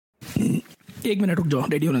एक मिनट रुक जाओ,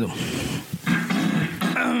 रेडी होने दो.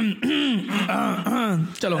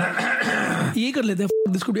 चलो ये कर लेते हैं.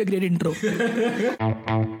 This could be a great intro.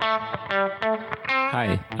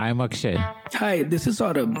 Hi, I'm Akshay. Hi, this is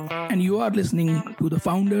Saurabh, and you are listening to the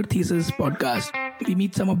Founder Thesis podcast. We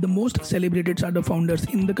meet some of the most celebrated startup founders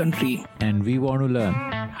in the country. And we want to learn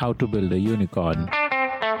how to build a unicorn.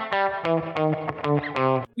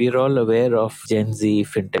 We're all aware of Gen Z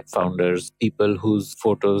FinTech founders, people whose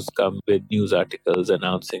photos come with news articles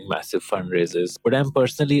announcing massive fundraisers. But I'm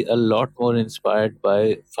personally a lot more inspired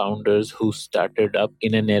by founders who started up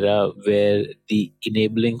in an era where the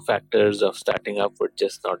enabling factors of starting up were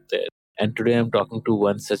just not there. And today I'm talking to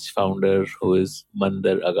one such founder who is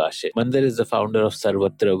Mandar Agashe. Mandar is the founder of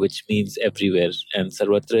Sarvatra, which means everywhere. And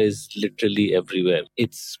Sarvatra is literally everywhere.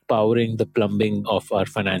 It's powering the plumbing of our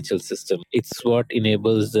financial system. It's what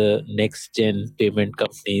enables the next gen payment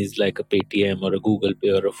companies like a Paytm or a Google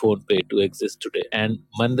Pay or a Phone Pay to exist today. And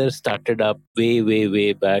Mandar started up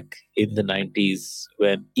way back in the 90s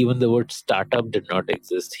when even the word startup did not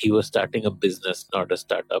exist. He was starting a business, not a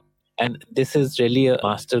startup. And this is really a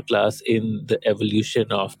masterclass in the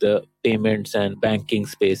evolution of the payments and banking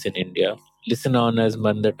space in India. Listen on as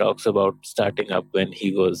Mandar talks about starting up when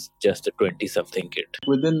he was just a 20-something kid.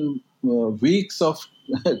 Within weeks of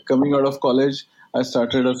coming out of college, I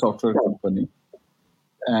started a software company.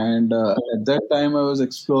 And at that time, I was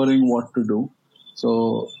exploring what to do.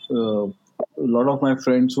 So a lot of my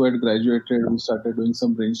friends who had graduated, we started doing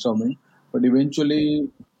some brainstorming. But eventually,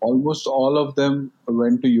 almost all of them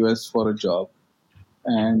went to US for a job.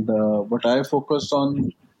 And but I focused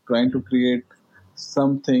on trying to create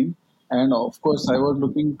something. And of course, I was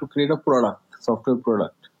looking to create a product, software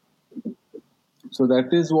product. So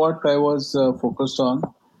that is what I was focused on.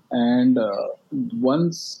 And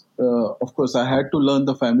once, of course, I had to learn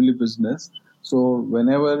the family business. So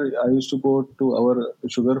whenever I used to go to our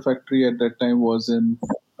sugar factory at that time was in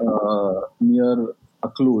near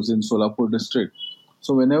Akluz in Solapur district.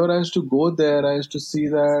 So whenever I used to go there, I used to see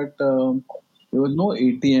that there was no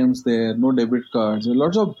ATMs there, no debit cards. There were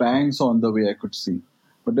lots of banks on the way I could see.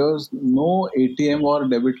 But there was no ATM or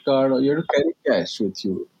debit card, or you had to carry cash with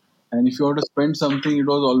you. And if you want to spend something, it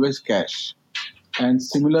was always cash. And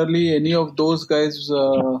similarly, any of those guys,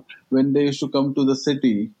 when they used to come to the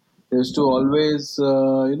city, they used to always,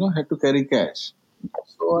 had to carry cash.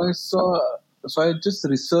 So I just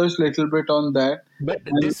researched a little bit on that. But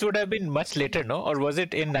this would have been much later, no? Or was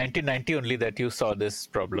it in 1990 only that you saw this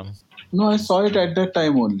problem? No, I saw it at that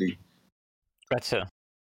time only. Gotcha.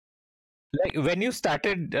 Like when you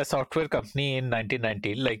started a software company in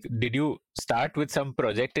 1990, like did you start with some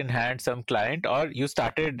project in hand, some client, or you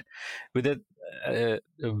started with a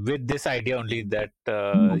with this idea only that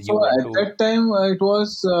you So want at to? that time, it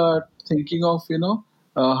was thinking of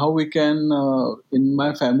how we can. In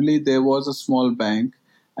my family, there was a small bank,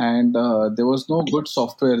 and there was no good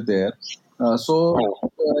software there. So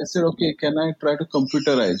I said, okay, can I try to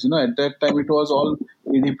computerize? At that time, it was all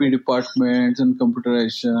EDP departments and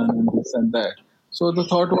computerization and this and that. So the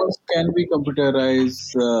thought was, can we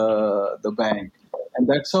computerize the bank? And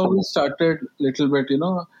that's how we started little bit.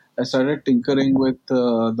 I started tinkering with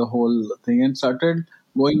the whole thing and started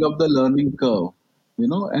going up the learning curve.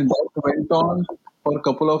 And that went on for a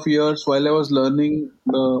couple of years while I was learning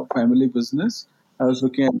the family business. I was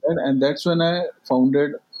looking at that, and that's when I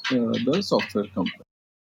founded the software company.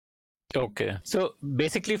 Okay, so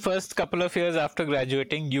basically, first couple of years after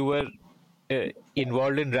graduating, you were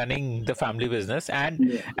involved in running the family business,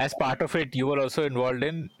 and as part of it, you were also involved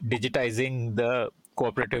in digitizing the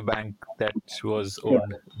cooperative bank that was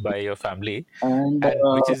owned by your family, And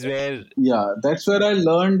which is where that's where I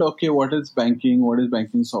learned, okay, what is banking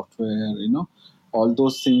software, all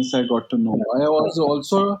those things I got to know. I was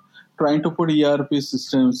also trying to put ERP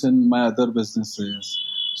systems in my other businesses.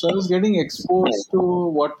 So I was getting exposed to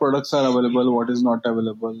what products are available, what is not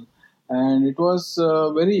available. And it was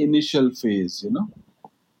a very initial phase,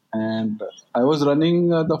 And I was running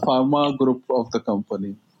the pharma group of the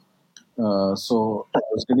company. So I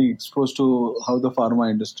was getting exposed to how the pharma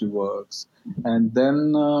industry works. And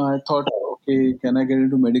then I thought, okay, can I get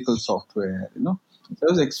into medical software? So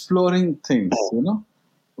I was exploring things, I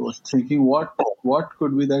was thinking what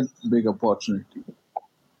could be that big opportunity.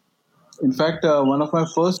 In fact, one of my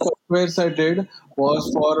first softwares I did was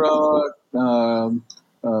for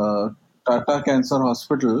Tata Cancer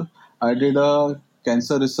Hospital. I did a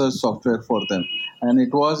cancer research software for them, and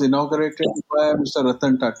it was inaugurated by Mr.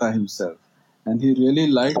 Ratan Tata himself. And he really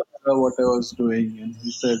liked what I was doing, and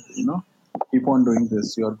he said, keep on doing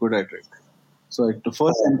this. You are good at it. So the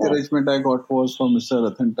first encouragement I got was from Mr.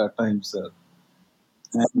 Ratan Tata himself.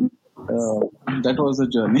 And that was the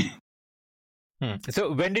journey.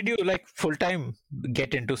 So when did you like full time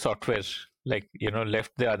get into software? Like,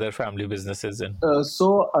 left the other family businesses and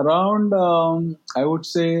So around, I would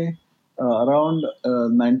say, around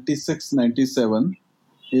 96, 97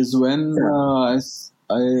 is when I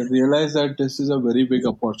realized that this is a very big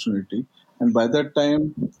opportunity. And by that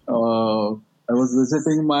time, I was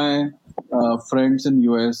visiting my friends in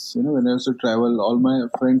US. When I used to travel, all my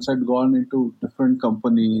friends had gone into different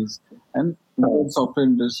companies, and Indian software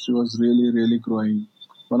industry was really, really growing.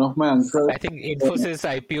 One of my uncles, I think Infosys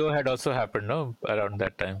IPO had also happened, no, around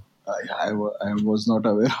that time. I was not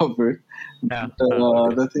aware of it. Yeah. But,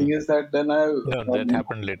 Okay. the thing is that then No, that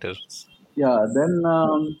happened later. yeah, then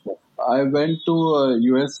I went to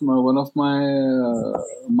US. One of my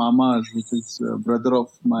mamas, which is brother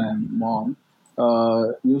of my mom,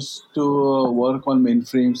 used to work on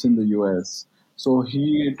mainframes in the US. So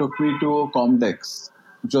he took me to Comdex,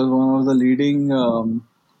 which was one of the leading,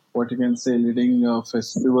 what you can say, leading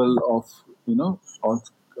festival of of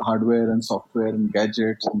hardware and software and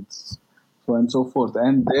gadgets and so on and so forth.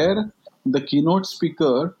 And there, the keynote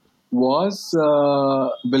speaker was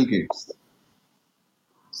Bill Gates.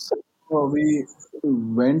 So we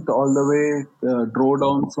went all the way, drove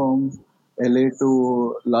down from LA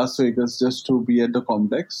to Las Vegas just to be at the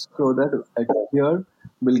complex so that I could hear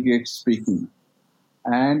Bill Gates speaking.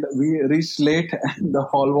 And we reached late and the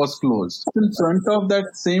hall was closed. In front of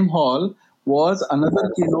that same hall was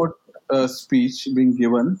another keynote speech being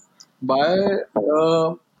given by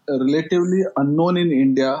a relatively unknown in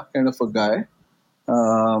India kind of a guy,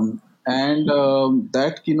 and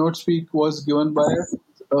that keynote speak was given by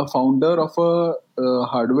a founder of a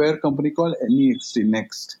hardware company called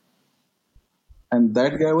Next, and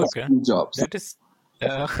that guy was Okay. Steve Jobs. That is.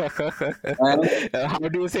 Uh, And how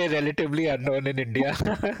do you say relatively unknown in India?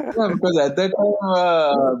 yeah, because at that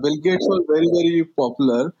time Bill Gates was very very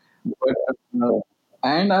popular, but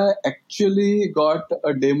and I actually got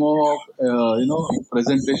a demo of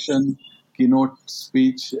presentation keynote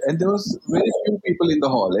speech, and there was very few people in the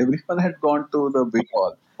hall. Everyone had gone to the big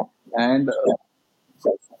hall, and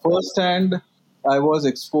firsthand, I was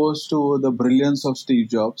exposed to the brilliance of Steve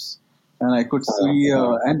Jobs, and I could see,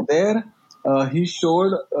 and there he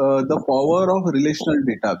showed the power of relational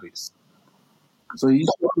database. So he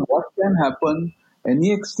showed what can happen.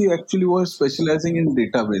 NEXT actually was specializing in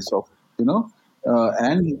database of,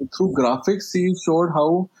 and through graphics he showed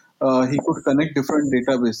how he could connect different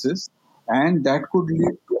databases, and that could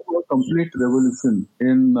lead to a complete revolution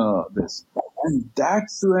in this. And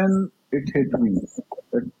that's when it hit me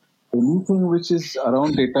that anything which is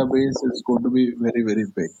around database is going to be very very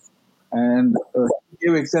big. And he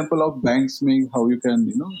gave example of banks, make how you can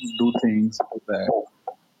do things like that,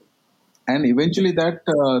 and eventually that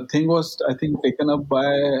thing was, I think, taken up by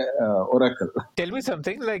Oracle. Tell me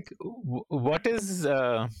something like what was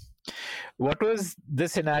the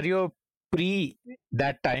scenario pre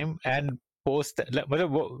that time and post like,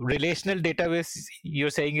 relational database you're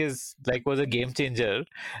saying is like was a game changer.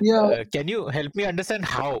 Yeah, Can you help me understand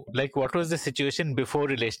how, like, what was the situation before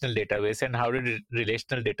relational database and how did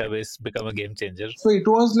relational database become a game changer? so it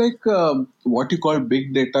was like what you call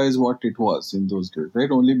big data is what it was in those days, right?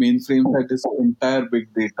 Only mainframe had this entire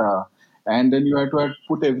big data, and then you had to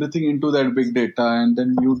put everything into that big data, and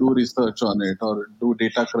then you do research on it or do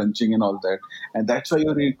data crunching and all that, and that's why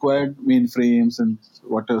you required mainframes and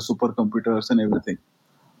what are supercomputers and everything.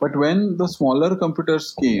 But when the smaller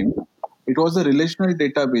computers came, it was a relational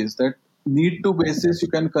database that need to basis you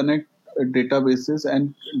can connect databases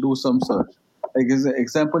and do some search. Like as an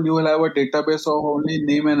example, you will have a database of only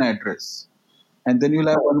name and address, and then you'll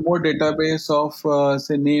have one more database of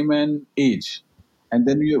say name and age, and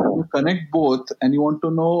then you connect both, and you want to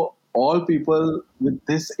know all people with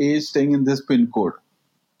this age staying in this pin code.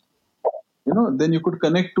 Then you could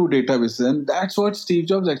connect two databases, and that's what Steve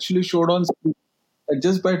Jobs actually showed on screen.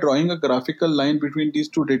 Just by drawing a graphical line between these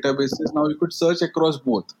two databases, now you could search across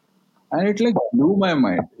both, and it like blew my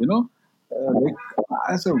mind. Like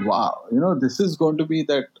I said, wow, this is going to be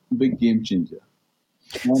that big game changer.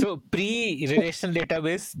 And So pre-relational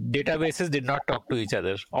databases did not talk to each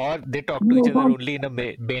other, or they talk to each other no, only in a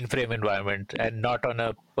mainframe environment and not on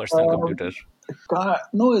a personal Um, computer.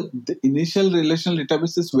 no, the initial relational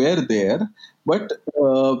databases were there, but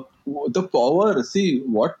the power. See,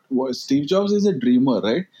 what Steve Jobs is a dreamer,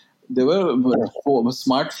 right? There were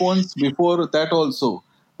smartphones before that also,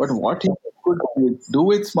 but what he could do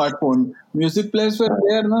with smartphone, music players were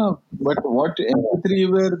there now, but what MP3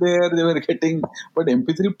 were there, they were getting, but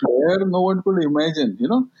MP3 player, no one could imagine.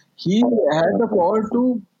 He had the power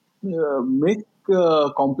to make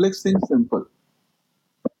complex things simple,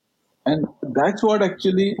 that's what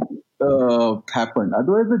actually happened.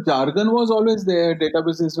 Otherwise, the jargon was always there.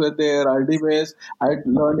 Databases were there. RDBase I had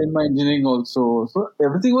learned in my engineering also, so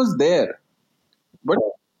everything was there. But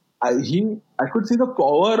I could see the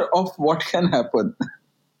power of what can happen,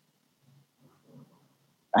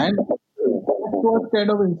 and that's what kind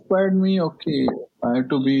of inspired me. Okay, I have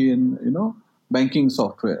to be in banking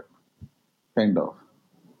software, kind of,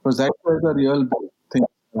 because that's where the real things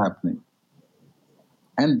are happening.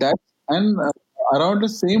 And around the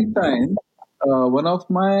same time, one of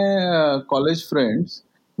my college friends,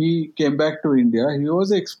 he came back to India. He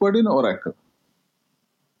was an expert in Oracle.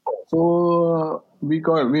 So we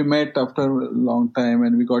met after a long time,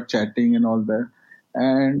 and we got chatting and all that.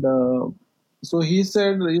 And so he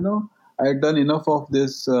said, I had done enough of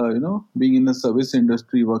this, being in the service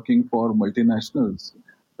industry, working for multinationals.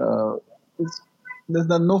 Uh, it's, there's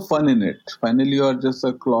no fun in it. Finally, you are just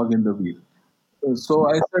a clog in the wheel. So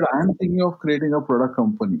I said, I'm thinking of creating a product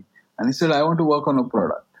company. And he said, I want to work on a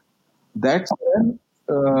product. That's when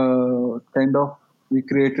kind of we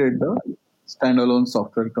created the standalone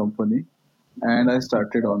software company. And I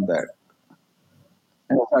started on that.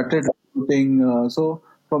 And started recruiting. So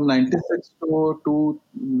from 96 to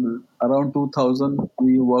around 2000,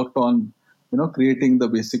 we worked on, creating the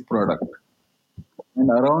basic product. And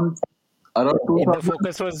around And the 2000,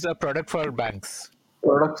 focus was a product for banks.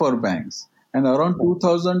 product for banks. And around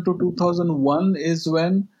 2000 to 2001 is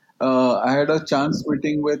when I had a chance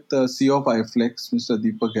meeting with CEO of iFlex, Mr.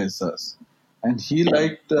 Deepak Esas. And he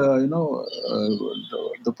liked,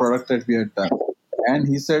 the product that we had done. And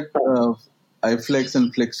he said, iFlex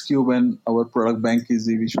and FlexCube and our product Bank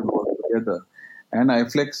Easy, we should work together. And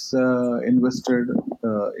iFlex invested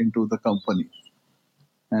into the company.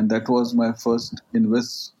 And that was my first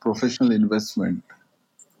professional investment.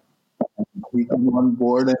 He came on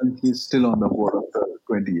board and he's still on the board after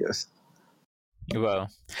 20 years. Wow.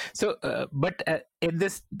 So, but in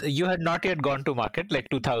this, you had not yet gone to market like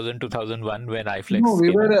 2000, 2001 when No, iFlex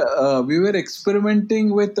came in. we were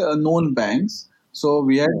experimenting with known banks. So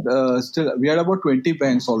we had about 20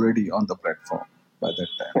 banks already on the platform by that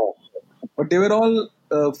time. But they were all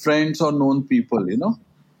friends or known people.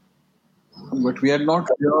 But we had not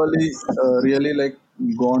really like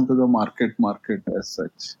gone to the market as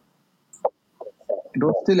such. It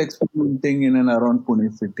was still experimenting in and around Pune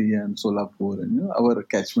city and Solapur and our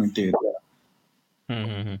catchment area.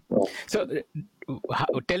 Mm-hmm. So,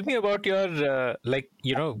 tell me about your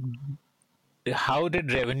how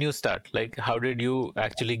did revenue start? Like, how did you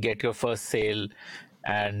actually get your first sale?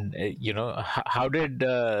 And how did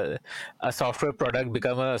a software product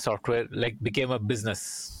became a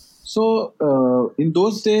business? So in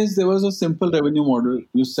those days, there was a simple revenue model.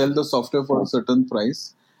 You sell the software for a certain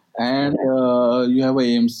price, and you have a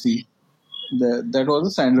AMC. That was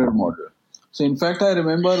a standard model. So in fact, I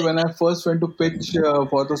remember when I first went to pitch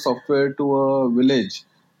for the software to a village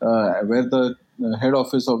where the head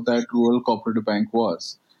office of that rural cooperative bank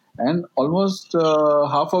was, and almost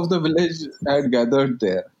half of the village had gathered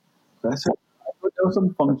there. So I said, I thought there was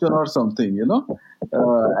some function or something.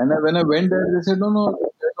 When I went there, they said, no, no,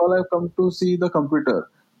 that's all I've come to see the computer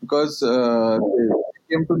because they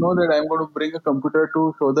came to know that I'm going to bring a computer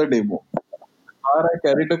to show the demo. I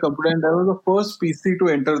carried a computer, and I was the first PC to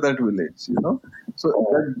enter that village. So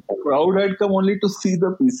that crowd had come only to see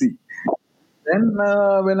the PC. Then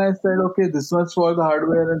when I said, okay, this much for the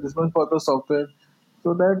hardware and this much for the software,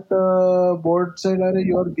 so that board said, Are,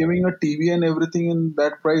 you are giving a TV and everything in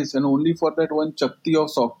that price, and only for that one chakti of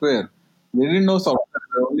software. They didn't know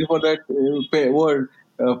software, only for that word.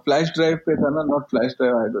 Flash drive, pe tha na, not flash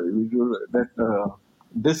drive. I don't, that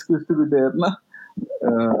disk used to be there, na.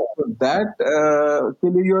 So that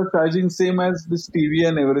actually you are charging same as this TV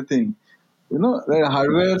and everything. The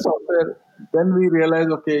hardware, software. Then we realize,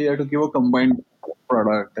 okay, you have to give a combined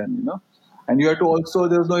product, and you have to also,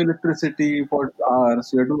 there's no electricity for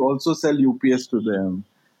hours. You have to also sell UPS to them,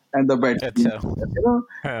 and the battery.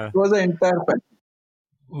 Acha. It was an entire package.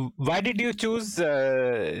 Why did you choose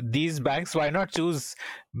these banks? Why not choose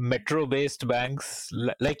metro-based banks?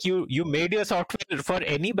 Like you made your software for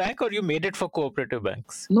any bank, or you made it for cooperative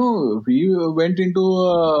banks? No, we went into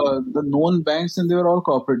the known banks, and they were all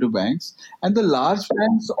cooperative banks. And the large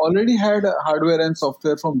banks already had hardware and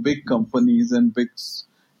software from big companies and big,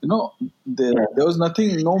 you know, there was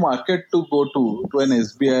nothing, no market to go to an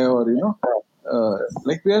SBI or,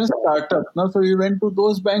 like we are a startup. Now, so we went to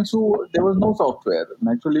those banks who there was no software.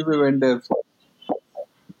 Naturally, we went there for.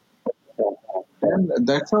 And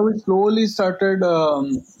that's how we slowly started,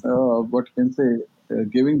 what you can say,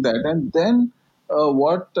 giving that. And then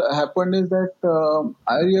what happened is that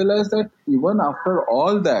I realized that even after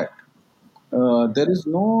all that, there is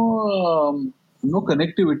no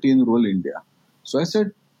connectivity in rural India. So I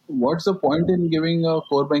said, what's the point in giving a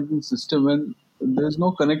core banking system when there is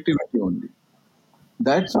no connectivity only?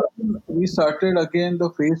 That's when we started again the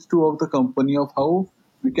phase two of the company of how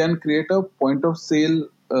we can create a point of sale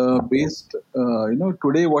based,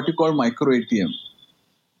 today what you call micro ATM,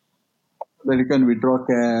 that you can withdraw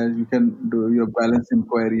cash, you can do your balance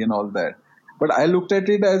inquiry and all that. But I looked at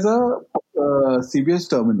it as a CBS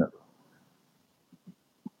terminal.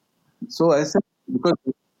 So I said, because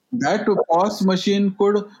that POS machine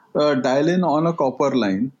could dial in on a copper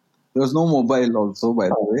line. There was no mobile also, by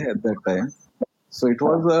the way, at that time. So it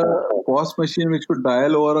was a POS machine which could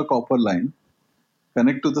dial over a copper line,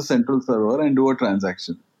 connect to the central server, and do a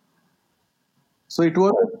transaction. So it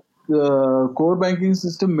was a core banking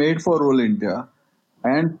system made for rural India.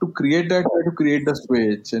 And to create that, we had to create the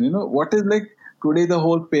switch. And what is like today the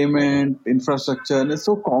whole payment infrastructure, and it's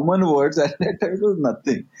so common words. At that time, it was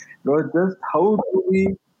nothing. It was just how do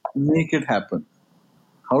we make it happen?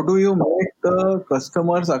 How do you make the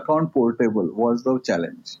customer's account portable was the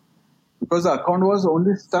challenge. Because the account was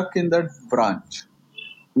only stuck in that branch.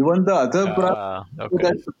 Even the other branch to Okay.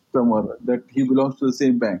 that customer that he belongs to the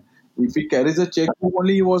same bank. If he carries a check,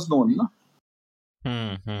 only he was known. No?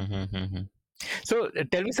 Hmm. So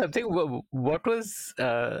tell me something. What was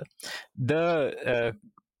the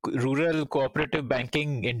rural cooperative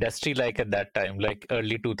banking industry like at that time, like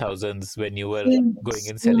early 2000s when you were Same, going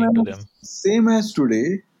and same selling to as them? same as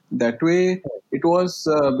today. That way, it was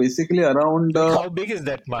basically around. Like how big is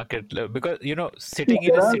that market? Because sitting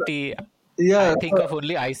in There a are, city, I yeah. think of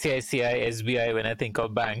only ICICI, SBI when I think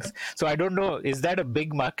of banks. So I don't know. Is that a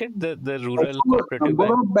big market, the rural So cooperative number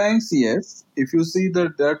bank? of banks, yes. If you see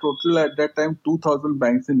that there are total at that time 2,000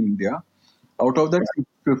 banks in India. Out of that,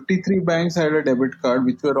 53 banks had a debit card,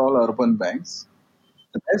 which were all urban banks.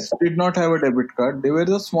 The rest did not have a debit card. They were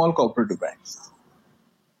the small cooperative banks.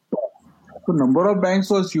 So number of banks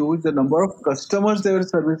was huge. The number of customers they were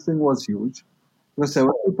servicing was huge. Because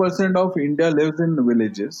 70% of India lives in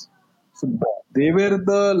villages. So they were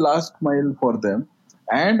the last mile for them.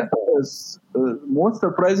 And most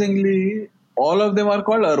surprisingly, all of them are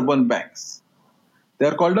called urban banks. They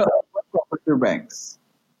are called the urban cooperative banks.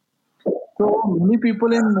 So many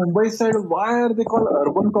people in Mumbai said, why are they called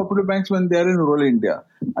urban cooperative banks when they are in rural India?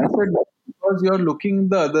 I said, because you are looking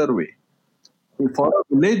the other way. For a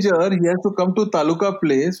villager, he has to come to Taluka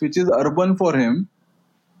place, which is urban for him,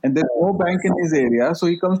 and there's no bank in his area. So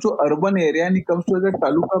he comes to urban area and he comes to the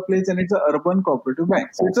Taluka place and it's an urban cooperative bank.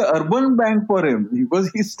 So it's an urban bank for him because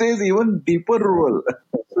he stays even deeper rural.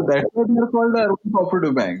 So that's why they are called the urban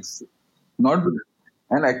cooperative banks. Not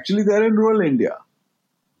and actually they're in rural India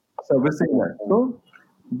servicing that. So,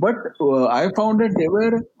 but I found that they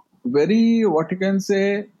were very what you can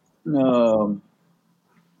say. um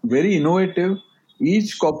very innovative.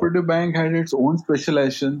 Each cooperative bank had its own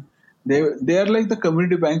specialization. They are like the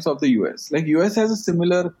community banks of the US. Like US has a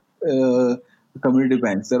similar community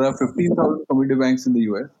banks. There are 15,000 community banks in the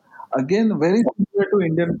US. Again, very similar to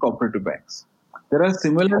Indian cooperative banks. There are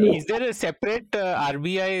similar. Is there a separate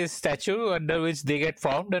RBI statute under which they get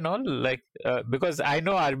formed and all? Like, because I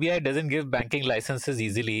know RBI doesn't give banking licenses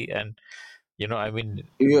easily, and I mean,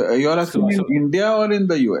 You are asking in so India or in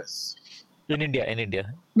the US? in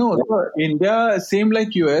India. No, so India same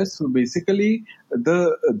like US. So basically,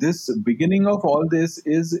 the this beginning of all this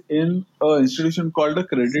is in an institution called the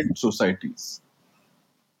credit societies.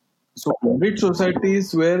 So credit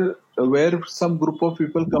societies where some group of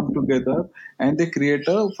people come together and they create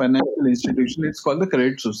a financial institution. It's called the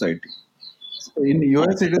credit society. In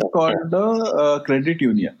US, it is called the credit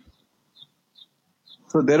union.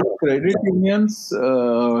 So there were credit unions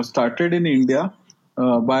started in India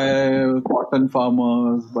by cotton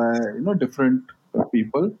farmers, by different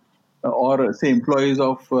people, or say employees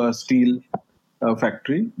of steel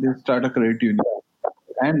factory. They start a credit union,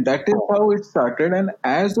 and that is how it started. And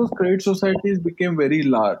as those credit societies became very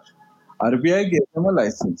large, RBI gave them a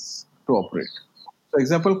license to operate. For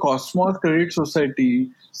example, Cosmos Credit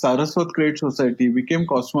Society, Saraswat Credit Society became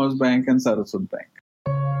Cosmos Bank and Saraswat Bank.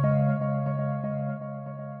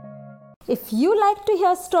 If you like to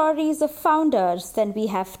hear stories of founders, then we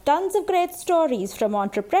have tons of great stories from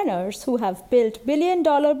entrepreneurs who have built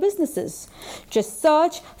billion-dollar businesses. Just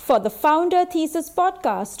search for the Founder Thesis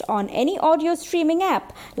podcast on any audio streaming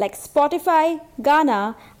app like Spotify,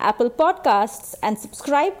 Gaana, Apple Podcasts, and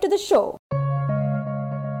subscribe to the show.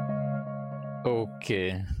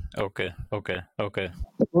 Okay.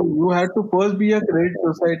 So you had to first be a credit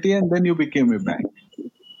society and then you became a bank.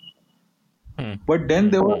 But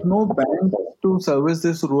then there was no bank to service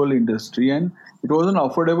this rural industry, and it wasn't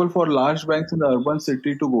affordable for large banks in the urban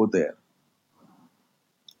city to go there.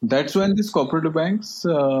 That's when these cooperative banks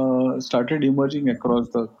started emerging across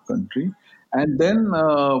the country. And then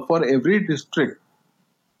for every district,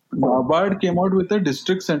 NABARD came out with a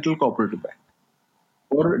district central cooperative bank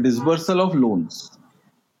for disbursal of loans,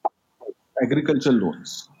 agricultural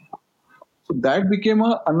loans. So that became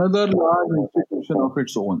another large institution of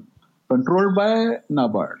its own, controlled by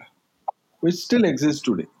NABARD, which still exists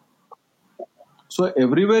today. So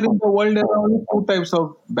everywhere in the world, there are only two types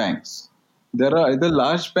of banks. There are either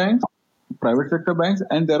large banks, private sector banks,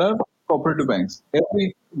 and there are cooperative banks.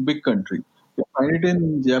 Every big country. You find it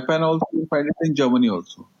in Japan also, you find it in Germany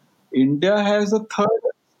also. India has a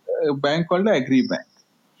third bank called the Agri Bank.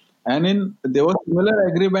 And there were similar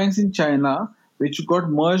agri banks in China, which got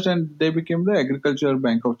merged and they became the Agricultural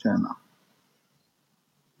Bank of China.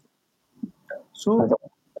 So,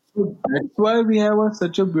 so that's why we have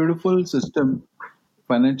such a beautiful system,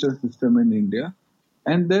 financial system in India.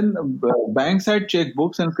 And then banks had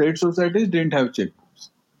checkbooks and credit societies didn't have checkbooks.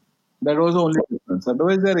 That was the only difference.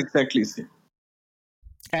 Otherwise, they're exactly same.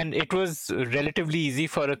 And it was relatively easy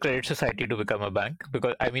for a credit society to become a bank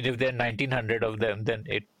because, I mean, if there are 1900 of them, then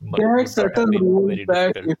it They had would not have certain been rules very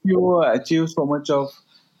that difficult. if you achieve so much of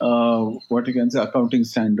what you can say accounting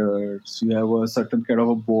standards, you have a certain kind of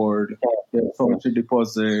a board, you have so much a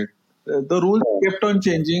deposit. The rules kept on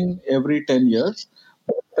changing every 10 years.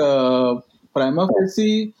 Prima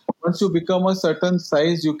facie, once you become a certain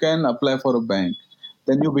size, you can apply for a bank.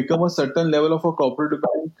 Then you become a certain level of a cooperative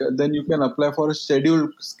bank, then you can apply for a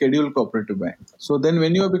scheduled cooperative bank. So then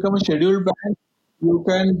when you have become a scheduled bank, you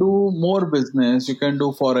can do more business, you can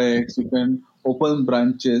do forex, you can open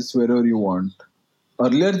branches wherever you want.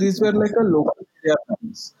 Earlier, these were like a local area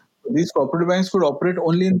banks. These cooperative banks could operate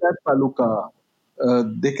only in that taluka.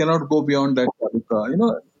 They cannot go beyond that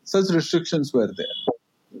taluka. Such restrictions were there.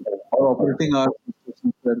 Or operating hours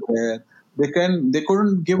restrictions were there. They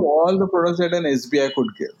couldn't give all the products that an SBI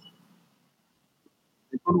could give.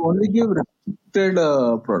 They could only give restricted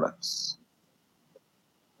products.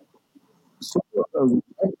 So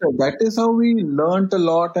that is how we learned a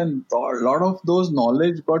lot, and a lot of those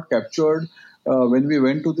knowledge got captured when we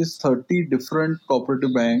went to these 30 different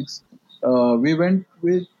cooperative banks. We went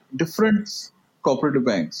with different cooperative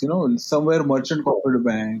banks. Somewhere merchant cooperative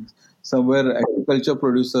banks, somewhere agriculture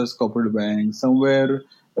producers cooperative banks, somewhere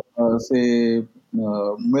say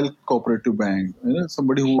milk cooperative bank.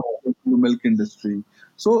 Somebody who works in the milk industry.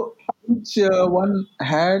 So each one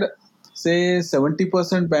had say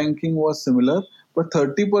 70% banking was similar, but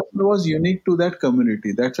 30% was unique to that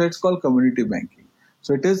community. That's why it's called community banking.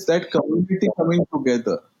 So it is that community coming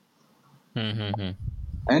together. Mm-hmm.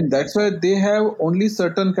 And that's why they have only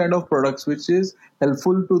certain kind of products which is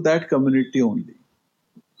helpful to that community only.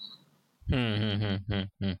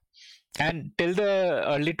 Mm-hmm. And till the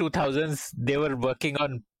early 2000s, they were working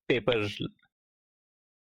on paper.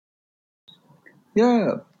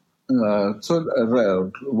 Yeah.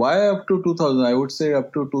 Why up to 2000? I would say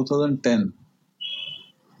up to 2010.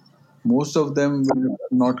 Most of them were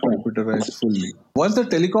not computerized fully. Once the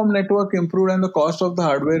telecom network improved and the cost of the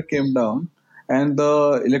hardware came down, and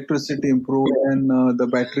the electricity improved, and the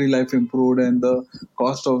battery life improved, and the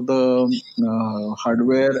cost of the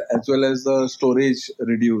hardware as well as the storage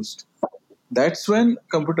reduced, that's when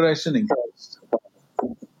computerization increased.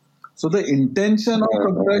 So the intention of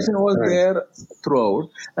computation was there throughout,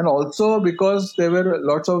 and also because there were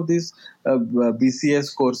lots of these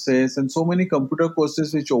BCS courses and so many computer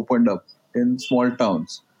courses which opened up in small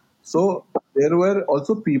towns. So there were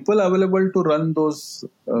also people available to run those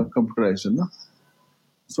computerization. No?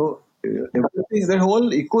 So everything, the whole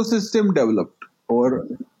ecosystem developed over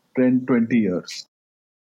 10, 20 years.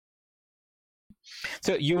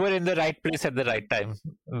 So you were in the right place at the right time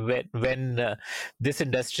when this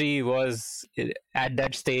industry was at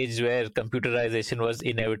that stage where computerization was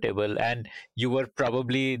inevitable, and you were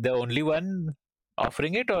probably the only one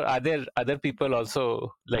offering it, or are there other people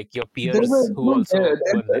also like your There were peers who no, also were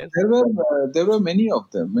there? there were many of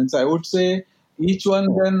them. Means I would say each one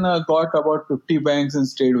then got about 50 banks and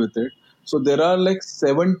stayed with it. So there are like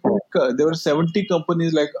 70. There were 70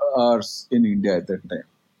 companies like ours in India at that time.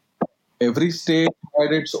 Every state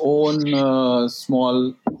had its own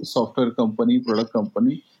small software company, product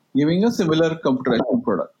company, giving a similar computerization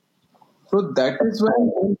product. So that is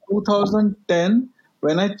when in 2010,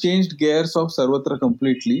 when I changed gears of Sarvatra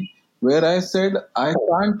completely, where I said I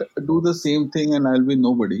can't do the same thing and I'll be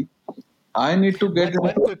nobody. I need to get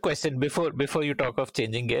One quick question before you talk of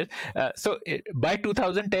changing gears. By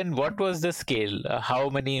 2010, what was the scale? How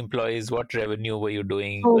many employees? What revenue were you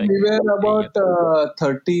doing? So Like, we were yeah. about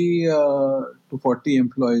 30 to 40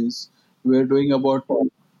 employees. We were doing about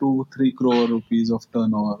 2-3 crore rupees of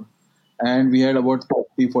turnover, and we had about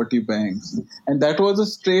 40 banks. And that was a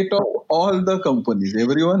straight of all the companies.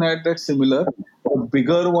 Everyone had that similar. A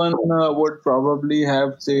bigger one would probably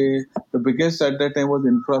have, say, the biggest at that time was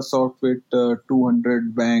Infrasoft with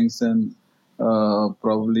 200 banks and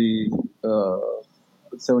probably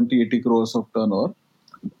 70-80 crores of turnover.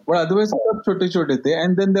 But otherwise, सब छोटे-छोटे थे.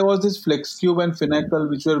 And then there was this FlexCube and Finacle,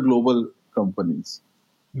 which were global companies.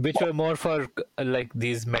 Which were more for like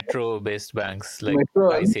these metro-based banks, like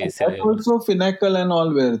Metro, that ICICI or also Finacle and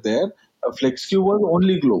all were there. FlexCube was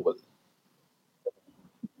only global.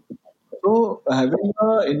 So having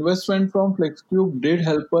an investment from FlexCube did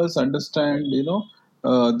help us understand,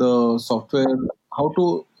 the software, how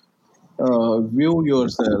to view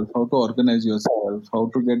yourself, how to organize yourself, how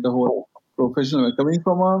to get the whole professional. Coming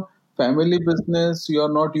from a family business, you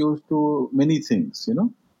are not used to many things,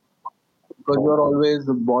 because you are always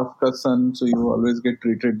the boss ka son, so you always get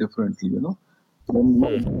treated differently, When you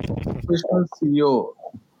are a professional CEO,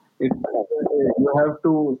 you have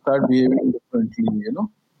to start behaving differently,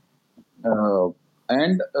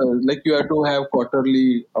 and like you have to have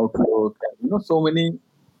quarterly outlook, and, so many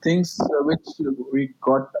things which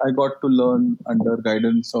I got to learn under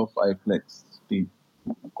guidance of iFlex team,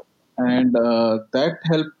 and that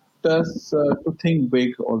helped us to think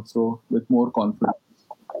big also with more confidence.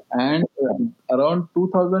 And around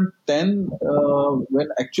 2010, when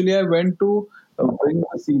actually I went to bring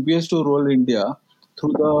the CBS to Roll India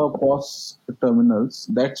through the POS terminals,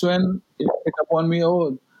 that's when it hit upon me,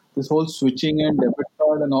 oh, this whole switching and debit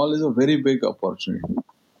card and all is a very big opportunity.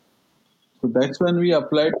 So that's when we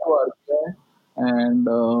applied to RBI, and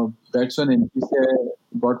that's when NPCI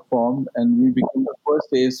got formed, and we became the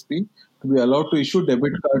first ASP to be allowed to issue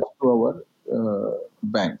debit cards to our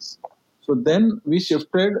banks. So then we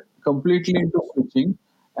shifted completely into switching,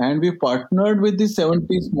 and we partnered with the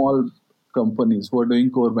 70 small companies who are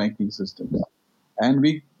doing core banking systems, and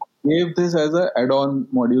we gave this as an add-on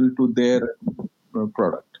module to their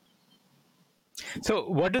product. So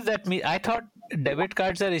what does that mean? I thought debit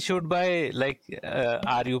cards are issued by like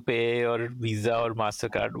RuPay or Visa or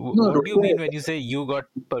Mastercard. No, What do you RuPay. mean when you say you got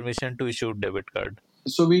permission to issue debit card?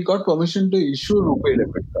 So we got permission to issue RuPay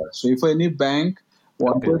debit card. So if any bank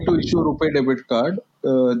Okay. wanted to issue RuPay debit card,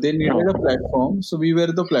 they needed a platform. So we were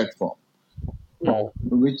the platform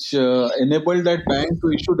which enabled that bank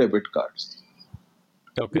to issue debit cards,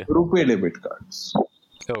 Okay. RuPay debit cards.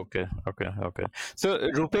 Okay. So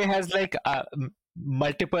RuPay has like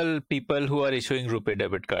multiple people who are issuing RuPay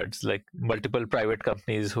debit cards, like multiple private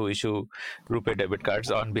companies who issue RuPay debit cards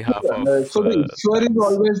on behalf of So the issuer is banks.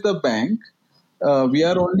 always the bank. We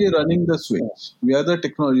are only running the switch. We are the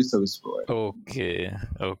technology service provider.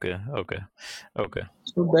 Okay.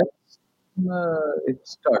 So that's it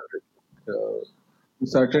started. We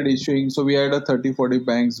started issuing, so we had a 30-40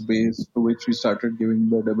 banks base to which we started giving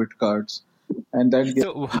the debit cards, and that gave,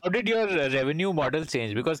 So how did your revenue model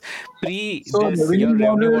change? Because pre so this, revenue your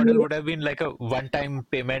revenue model model. would have been like a one-time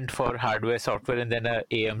payment for hardware, software, and then a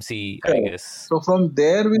AMC, I Correct. guess. So from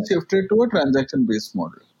there we shifted to a transaction based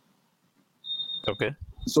model. Okay.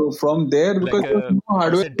 So from there, because Like there was a no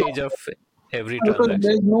hardware, percentage of every because there is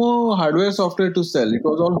transaction. no hardware software to sell, it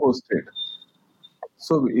was all hosted.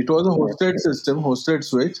 So it was a hosted system, hosted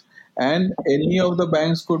switch, and any of the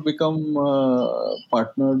banks could become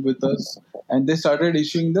partnered with us, and they started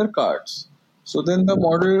issuing their cards. So then the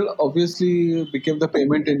model obviously became the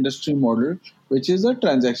payment industry model, which is a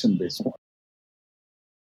transaction based model.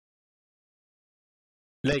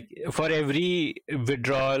 Like for every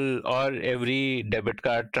withdrawal or every debit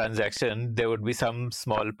card transaction, there would be some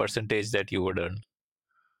small percentage that you would earn.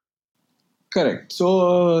 Correct.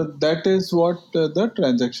 So that is what the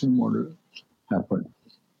transaction model happened.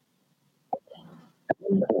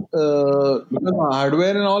 Because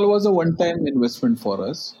hardware and all was a one-time investment for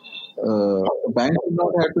us. Banks did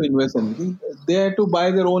not have to invest anything. They had to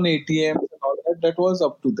buy their own ATMs and all that. That was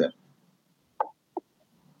up to them.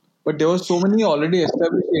 But there were so many already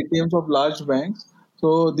established ATMs of large banks.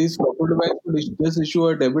 So these corporate banks could just issue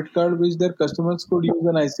a debit card which their customers could use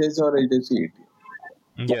an ICICI or HDFC ATM.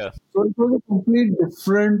 Yeah. So it was a complete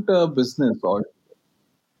different business.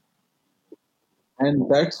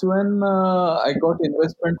 And that's when I got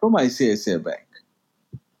investment from ICICI Bank.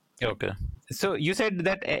 Okay. So you said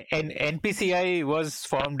that NPCI was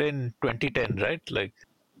formed in 2010, right? Like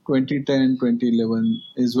 2010, 2011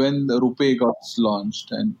 is when the RuPay got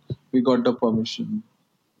launched, and we got the permission.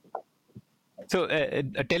 So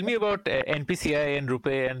tell me about NPCI and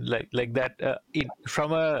RuPay and like that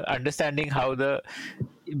from a understanding how the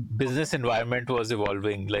business environment was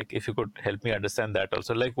evolving. Like if you could help me understand that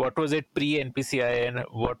also. Like what was it pre NPCI and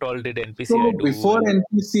what all did NPCI So do? before And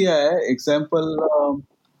NPCI, example,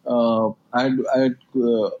 all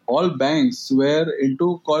banks were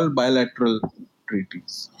into called bilateral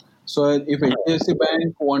treaties. So if HDFC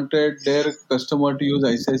Bank wanted their customer to use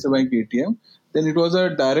ICICI Bank ATM, then it was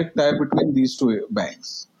a direct tie between these two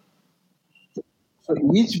banks. So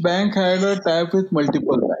each bank had a tie with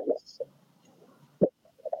multiple banks,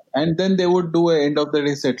 and then they would do a end of the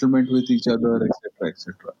day settlement with each other, etc.,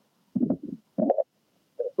 etc.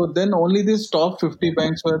 So then only these top 50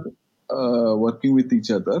 banks were working with each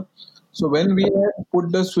other. So when we had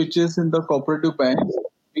put the switches in the cooperative banks,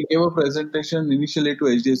 we gave a presentation initially to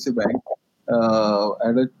HDFC Bank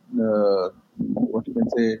at a what you can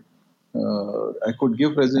say. I could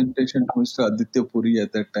give presentation to Mr. Aditya Puri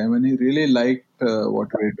at that time, and he really liked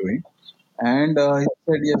what we were doing. And he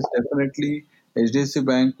said, yes, definitely, HDFC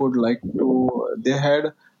Bank would like to. They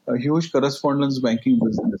had a huge correspondence banking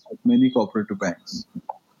business with many cooperative banks.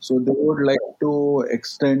 So they would like to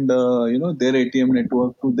extend, their ATM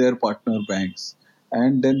network to their partner banks,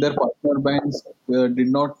 and then their partner banks could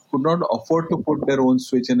not afford to put their own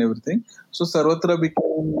switch and everything. So Sarvatra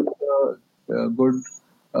became a good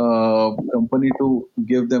company to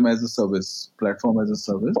give them as a service platform as a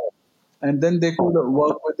service, and then they could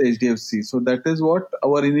work with HDFC. So that is what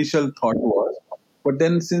our initial thought was. But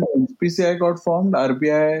then since NPCI got formed,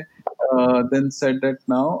 RBI then said that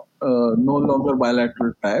now no longer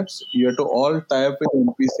bilateral types. You have to all tie up with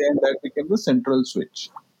NPCI, and that became the central switch.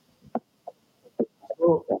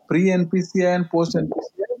 So pre NPCI and post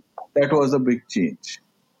NPCI, that was a big change.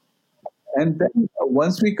 And then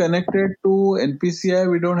once we connected to NPCI,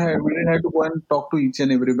 we didn't have to go and talk to each and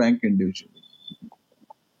every bank individually.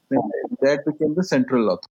 Then that became the central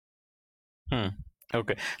authority. hmm.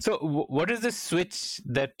 Okay. So what is the switch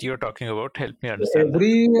that you're talking about? Help me understand that.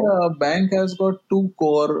 Every bank has got two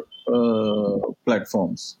core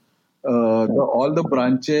platforms. All the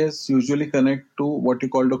branches usually connect to what you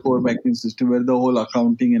call the core banking system, where the whole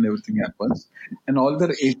accounting and everything happens. And all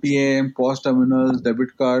their ATM, POS terminals,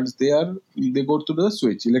 debit cards, they go to the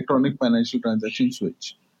switch, electronic financial transaction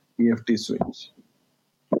switch, EFT switch,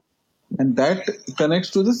 and that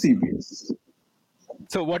connects to the CBS.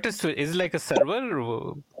 So what is it like a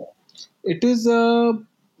server? It is a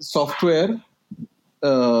software.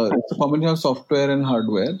 It's a combination of software and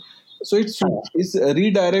hardware. So it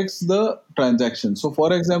redirects the transaction. So,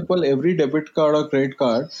 for example, every debit card or credit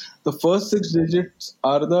card, the first six digits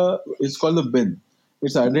are it's called the BIN.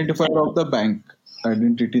 It's identifier of the bank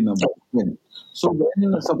identity number, BIN. So,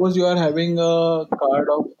 when suppose you are having a card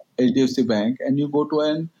of HDFC Bank and you go to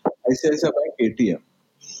an ICICI Bank ATM,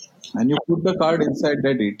 and you put the card inside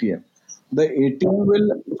that ATM. The ATM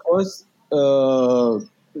will first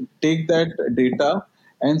take that data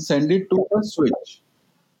and send it to a switch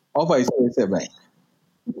of ICICI Bank.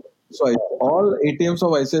 So all ATMs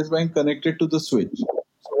of ICICI Bank connected to the switch.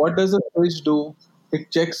 So what does the switch do? It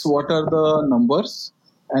checks what are the numbers,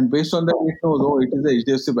 and based on that, it knows, oh, it is a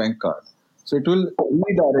HDFC Bank card. So it will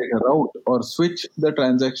redirect, route, or switch the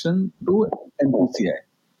transaction to NPCI.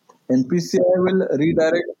 NPCI will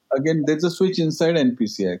redirect again. There's a switch inside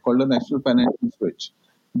NPCI called a National Financial Switch.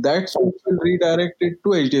 That switch will redirect it to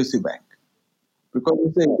HDFC Bank because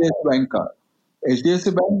it's a HDFC Bank card.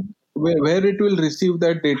 HDFC Bank, where it will receive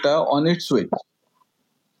that data on its switch.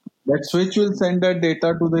 That switch will send that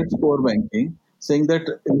data to the core banking, saying that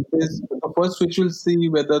the first switch will see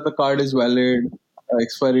whether the card is valid,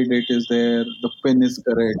 expiry date is there, the PIN is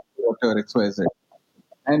correct, whatever XYZ.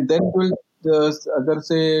 And then it will just, agar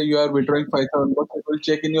say you are withdrawing 5,000 bucks, it will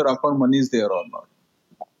check in your account money is there or not.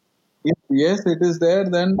 If yes, it is there,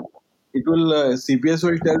 then it will CPS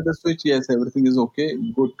will tell the switch yes, everything is okay,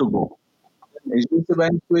 good to go. HDFC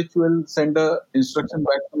Bank switch will send a instruction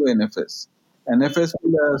back to NFS. NFS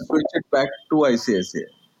will switch it back to ICICI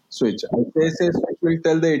switch. ICICI switch will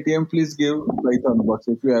tell the ATM please give 5,000 bucks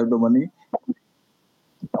if you have the money.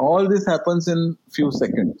 All this happens in few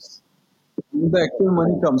seconds. The actual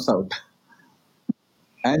money comes out.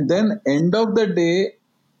 And then end of the day,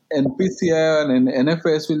 NPCI and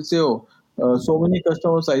NFS will say, oh, so many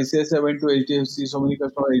customers ICICI went to HDFC, so many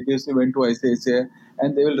customers HDFC went to ICICI,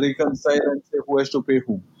 and they will reconcile and say who has to pay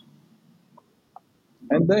whom.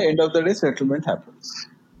 And the end of the day, settlement happens.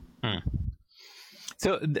 Hmm.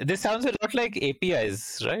 So this sounds a lot like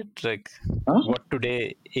APIs, right? Like Huh? what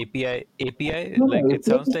today API, No, like it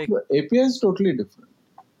sounds like API is totally different.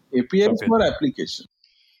 API is okay. for application.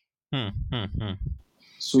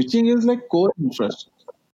 Switching is like core infrastructure.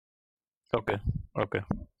 Okay. Okay.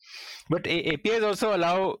 But APIs also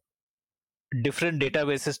allow different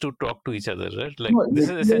databases to talk to each other, right? Like No, this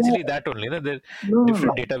is API, essentially that only. No? They're no, no,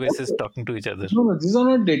 different no. databases talking to each other. No, no, these are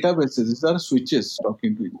not databases. These are switches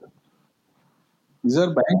talking to each other. These are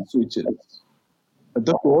bank switches.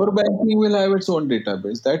 The core banking will have its own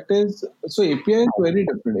database. That is, so API is very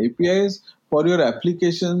different. API is for your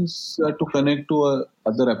applications to connect to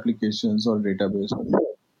other applications or database.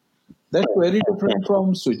 That's very different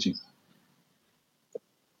from switching.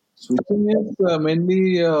 Switching is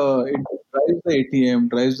mainly it drives the ATM,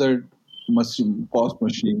 drives the machine, POS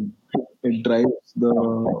machine. It drives the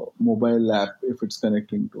mobile app if it's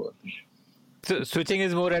connecting to it. So switching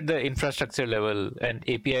is more at the infrastructure level, and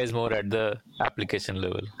API is more at the application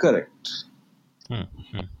level. Correct.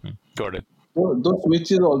 Got it. Though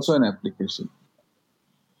switch is also an application.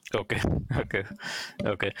 Okay. Okay.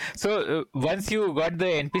 Okay. So once you got the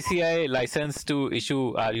NPCI license to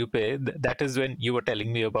issue RUPay, that is when you were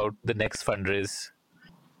telling me about the next fundraise.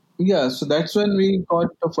 Yeah, so that's when we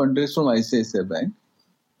got a fundraise from ICICI Bank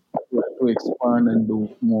to expand and do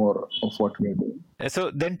more of what we are doing.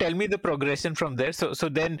 So then tell me the progression from there. So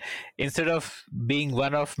then instead of being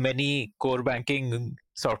one of many core banking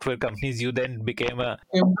software companies, you then became a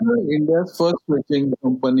Came to India's first switching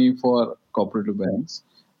company for cooperative banks,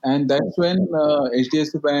 and that's when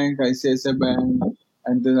HDFC Bank, ICICI Bank,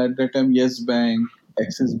 and then at that time Yes Bank,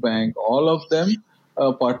 Axis Bank, all of them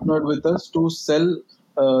partnered with us to sell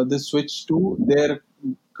the switch to their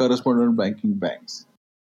correspondent banking banks.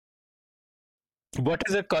 what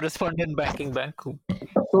is a correspondent banking bank?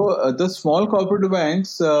 So the small cooperative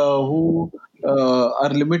banks who are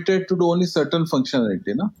limited to do only certain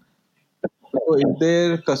functionality, no? So if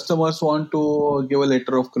their customers want to give a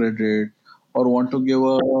letter of credit or want to give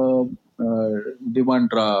a demand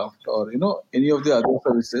draft or any of the other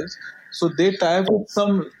services, so they tie up with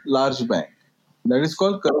some large bank. That is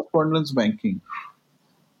called correspondence banking.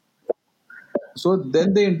 So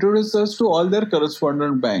then they introduce us to all their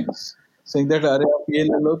correspondent banks, saying that अरे आप ये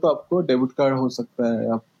ले लो तो आपको debit card हो सकता है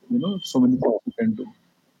आप so many things you can do.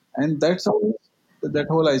 And that's how that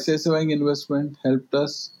whole ICICI Bank investment helped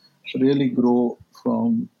us really grow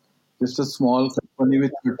from just a small company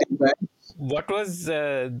with 30 banks. What was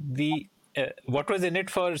what was in it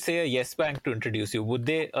for, say, a Yes Bank to introduce you? Would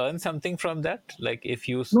they earn something from that? Like if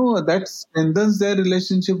you No, that strengthens their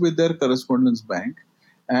relationship with their correspondence bank.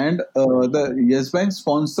 And the Yes Bank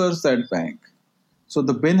sponsors that bank. So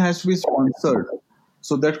the bin has to be sponsored.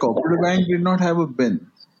 So that cooperative bank did not have a bin.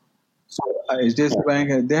 So HDFC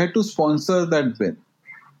Bank, they had to sponsor that bin.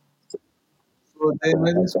 So then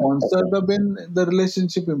when they sponsor the bin, the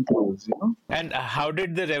relationship improves. and how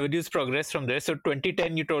did the revenues progress from there? So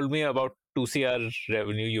 2010, you told me about 2 CR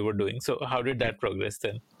revenue you were doing. So how did that progress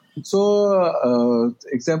then? So,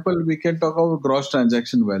 example, we can talk about gross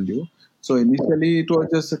transaction value. So initially it was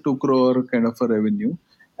just a 2 crore kind of a revenue,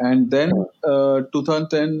 and then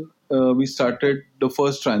 2010 we started the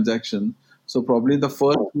first transaction. So probably the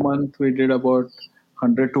first month we did about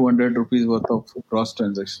 100 rupees worth of gross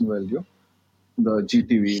transaction value, the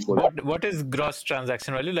GTV What is gross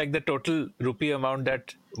transaction value? Like the total rupee amount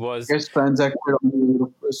that was gets transacted on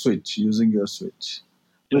your switch using your switch,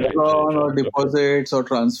 withdrawn or right. deposits or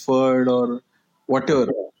transferred or whatever,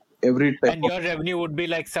 every type And of. your revenue would be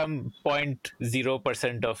like some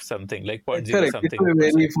 0.0% of something, like point zero Correct. It something will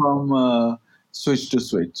vary percent. from switch to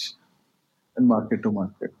switch and market to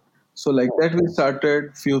market. So like that, we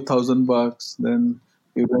started few $1,000, then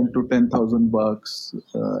we went to $10,000,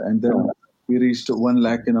 and then we reached 1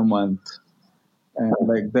 lakh in a month, and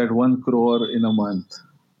like that 1 crore in a month.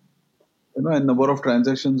 And number of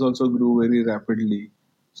transactions also grew very rapidly.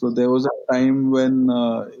 So there was a time when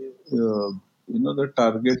the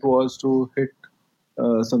target was to hit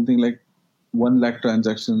something like 1 lakh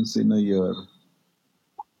transactions in a year.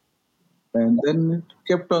 And then it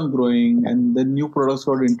kept on growing, and then new products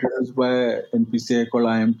got introduced by NPCI called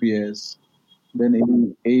IMPS. Then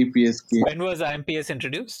AEPS came. When was IMPS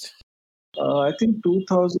introduced? I think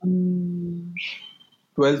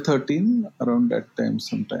 2012, 13, around that time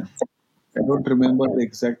sometime. I don't remember the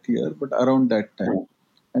exact year, but around that time.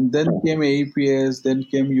 And then came AEPS, then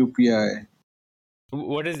came UPI.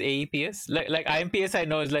 What is AEPS? Like IMPS, I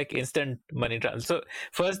know is like instant money transfer. So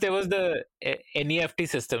first there was the NEFT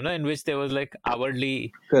system, no, in which there was like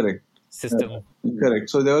hourly Correct. system, Correct.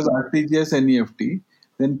 So there was RTGS NEFT,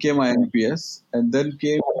 then came IMPS, and then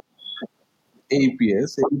came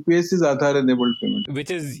AEPS. AEPS is Aadhaar enabled payment.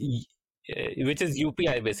 which is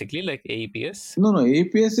UPI basically, like AEPS. No,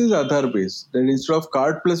 AEPS is Aadhaar based. That instead of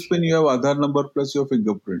card plus PIN, you have Aadhaar number plus your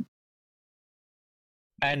fingerprint.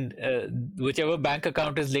 And whichever bank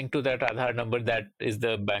account is linked to that Aadhaar number, that is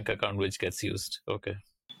the bank account which gets used. Okay.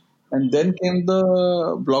 And then came the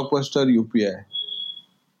blockbuster UPI.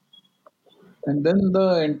 And then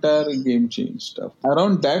the entire game changed.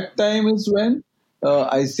 Around that time is when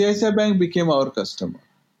ICICI Bank became our customer.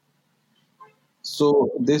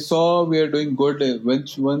 So they saw we are doing good.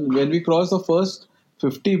 When we crossed the first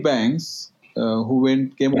 50 banks who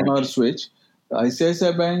came on our switch,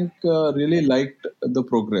 ICICI Bank really liked the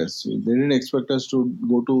progress. They didn't expect us to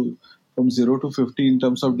go to from 0 to 50 in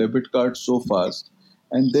terms of debit cards so fast.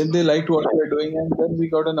 And then they liked what we were doing, and then we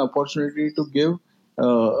got an opportunity to give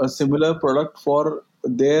a similar product for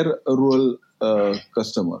their rural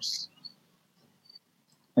customers.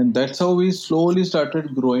 And that's how we slowly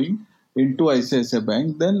started growing into ICICI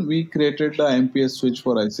Bank. Then we created the IMPS switch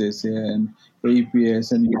for ICICI and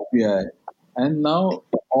AEPS and UPI. And now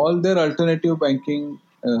all their alternative banking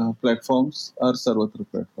platforms are Sarvatra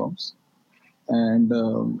platforms.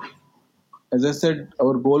 And as I said,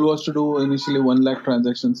 our goal was to do initially 1 lakh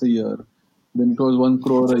transactions a year. Then it was 1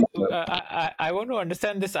 crore a So year. I want to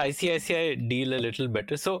understand this ICICI deal a little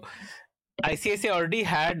better. So ICICI already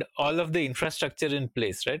had all of the infrastructure in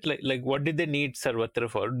place, right? Like what did they need Sarvatra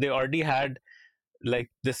for? They already had like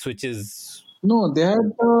the switches. No, they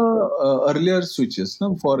had earlier switches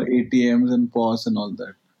no, for ATMs and POS and all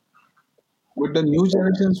that. With the new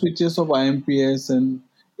generation switches of IMPS and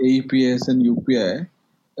AEPS and UPI,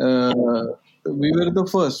 we were the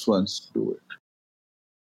first ones to do it.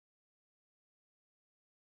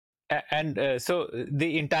 And so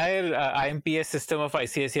the entire IMPS system of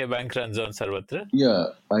ICICI Bank runs on Sarvatra. Yeah,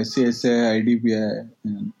 ICICI, IDBI,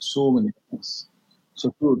 and so many banks.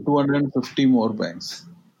 So 250 more banks.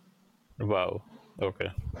 Wow.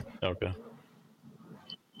 Okay. Okay.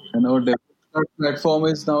 And our debit card platform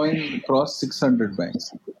is now in across 600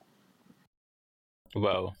 banks.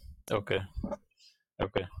 Wow. Okay.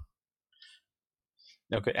 Okay.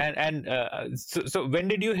 Okay. And so when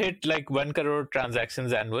did you hit like 1 crore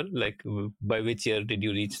transactions annual? Like by which year did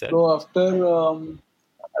you reach that? So after,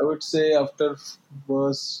 I would say after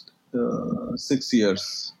first 6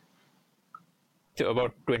 years, So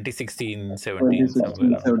about 2016, 17, somewhere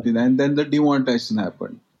 2016, around. 17, and then the demonetization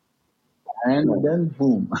happened. And then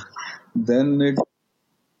boom, then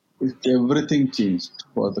everything changed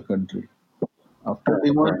for the country. After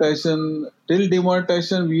demonetization, till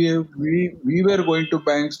demonetization, we were going to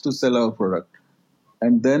banks to sell our product,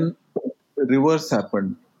 and then reverse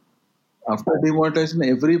happened. After demonetization,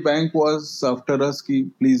 every bank was after us. Ki,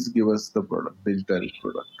 please give us the product, digital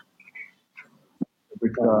product,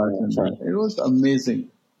 debit cards, and that. It was amazing.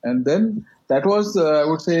 And then that was, I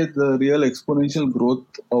would say, the real exponential growth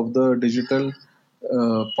of the digital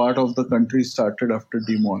part of the country started after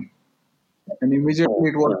demon. And immediately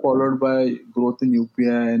it was followed by growth in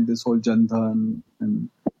UPI and this whole Jandhan and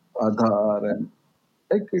Aadhaar. And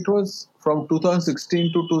like it was from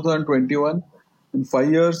 2016 to 2021, in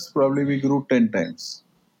 5 years, probably we grew 10 times.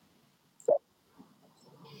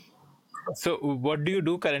 So what do you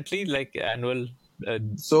do currently? Like annual uh,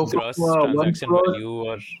 So from gross 1 transaction crore, value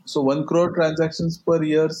or so 1 crore transactions per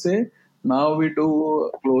year, say, now we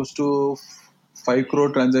do close to 5 crore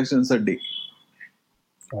transactions a day.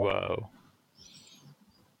 wow.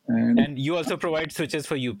 And And you also provide switches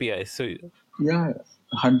for UPI. So yeah,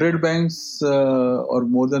 100 banks or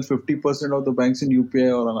more than 50% of the banks in UPI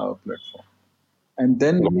are on our platform. And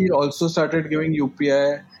then we also started giving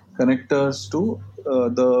UPI connectors to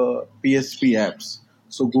the PSP apps.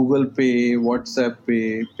 So Google Pay, WhatsApp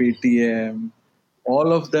Pay, Paytm,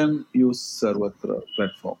 all of them use Sarvatra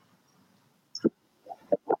platform.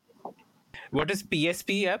 what is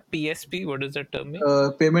PSP app? PSP, what does that term mean?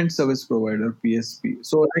 Payment service provider (PSP).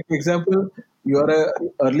 So, like example,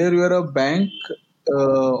 earlier you are a bank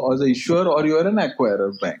or the issuer, or you are an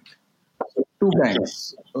acquirer bank. So two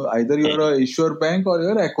banks. Either you are a issuer bank or you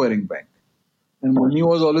are acquiring bank, and money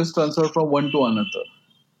was always transferred from one to another.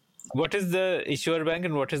 What is the issuer bank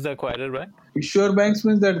and what is the acquirer bank? Issuer banks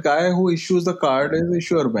means that guy who issues the card is the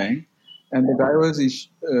issuer bank, and the guy who has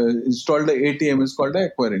installed the ATM is called the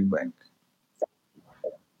acquiring bank.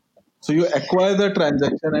 So you acquire the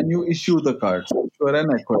transaction and you issue the card. So issuer and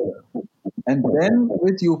acquirer. And then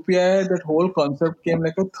with UPI, that whole concept came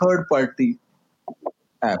like a third party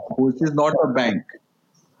app, which is not a bank,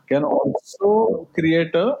 can also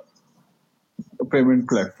create a payment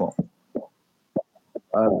platform.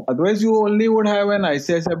 Otherwise, you only would have an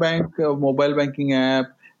ICICI Bank mobile banking app,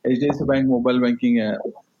 HDFC Bank mobile banking app.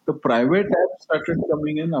 The private apps started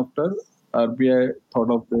coming in after RBI thought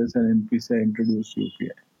of this and NPCI introduced UPI.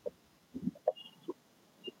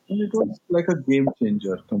 And it was like a game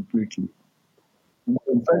changer completely.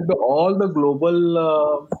 In fact, all the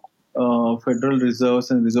global Federal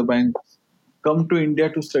Reserves and Reserve Banks come to India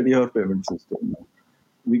to study our payment system.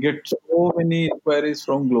 We get so many inquiries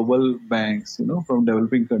from global banks, from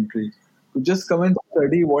developing countries, to just come and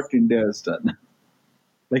study what India has done.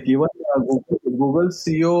 Like even Google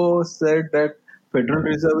CEO said that Federal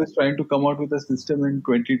Reserve is trying to come out with a system in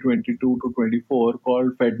 2022 to 24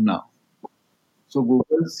 called FedNow. So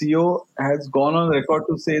Google CEO has gone on record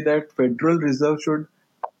to say that Federal Reserve should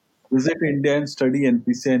visit India and study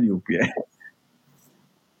NPC and UPI.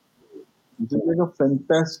 Which is like a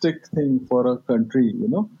fantastic thing for a country.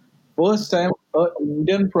 First time a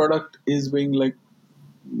Indian product is being like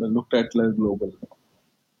looked at like global.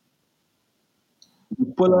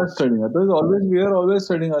 People are studying. Otherwise, we are always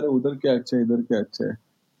studying. Are udhar kya acha hai, idhar kya acha hai.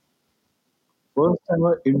 First time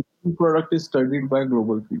a Indian product is studied by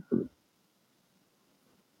global people.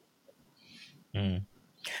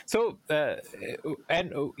 So,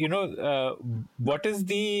 and what is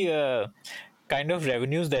the kind of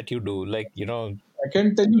revenues that you do? Like, I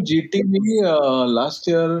can tell you GTV last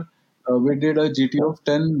year we did a GT of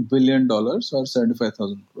 $10 billion or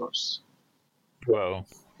 75,000 crores. wow,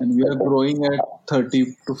 And we are growing at 30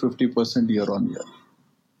 to 50% year on year.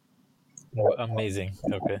 amazing.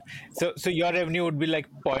 Okay, so your revenue would be like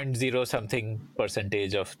 0.0 something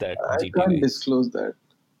percentage of that I can't GTV, disclose that.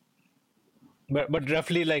 but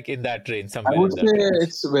roughly like in that range, I somewhere would in say that range.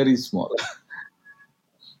 it's very small,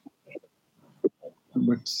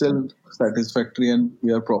 but still satisfactory and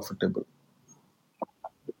we are profitable.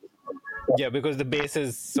 Yeah, because the base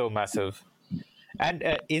is so massive. And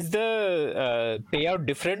is the payout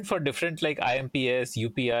different for different like IMPS,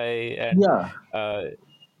 UPI, and Yeah, uh,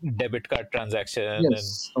 debit card transaction? And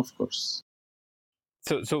yes, of course.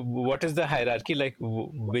 so what is the hierarchy like?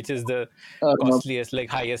 Which is the Uh, costliest, like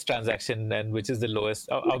highest transaction, and which is the lowest?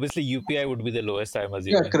 Obviously, UPI would be the lowest, I'm yeah,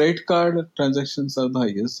 assuming. credit card transactions are the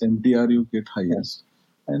highest, MDR you get highest,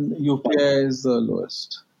 and UPI is the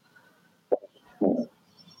lowest.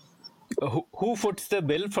 Who foots the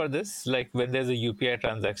bill for this? Like when there's a UPI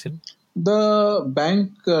transaction? The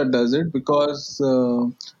bank does it because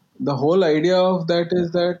the whole idea of that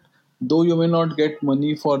is that though you may not get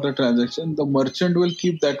money for the transaction, the merchant will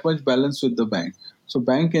keep that much balance with the bank. So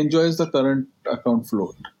bank enjoys the current account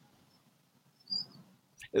float.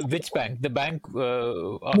 Which bank? The bank of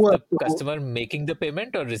Who the have customer making the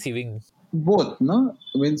payment or receiving? both, no?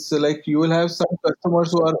 Means like you will have some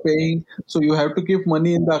customers who are paying, so you have to keep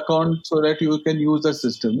money in the account so that you can use the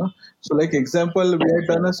system, no? So like example, we had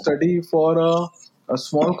done a study for a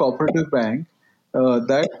small cooperative bank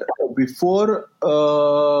that before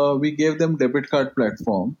we gave them debit card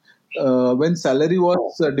platform, when salary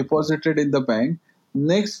was deposited in the bank,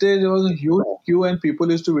 next day there was a huge queue and people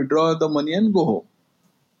used to withdraw the money and go home.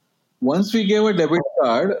 Once we gave a debit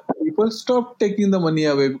card, people stopped taking the money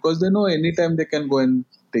away because they know anytime they can go and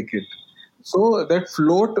take it. So that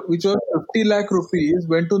float, which was 50 lakh rupees,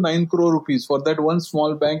 went to 9 crore rupees for that one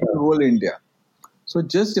small bank in rural India. So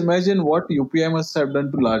just imagine what UPI must have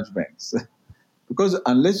done to large banks. Because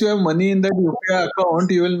unless you have money in that UPI account,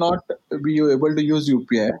 you will not be able to use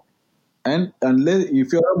UPI. And unless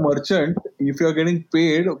if you're a merchant, if you're getting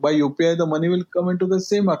paid by UPI, the money will come into the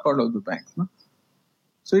same account of the bank. No?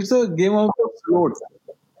 So it's a game of the float.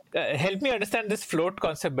 Help me understand this float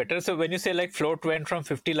concept better. So when you say like float went from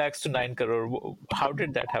 50 lakhs to 9 crore, how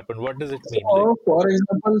did that happen? What does it mean? Like, So, for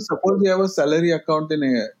example, suppose you have a salary account in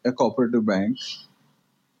a cooperative bank,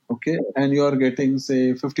 okay, and you are getting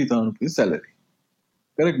say 50,000 rupees salary.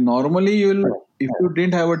 Correct. Normally, you will, if you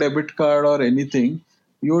didn't have a debit card or anything,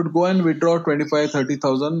 you would go and withdraw 25,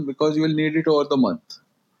 30,000 because you will need it over the month.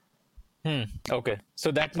 okay,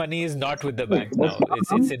 so that money is not with the Correct. bank But now.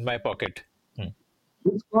 It's now in my pocket. Hmm.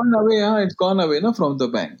 it's gone away. Huh? It's gone away no, from the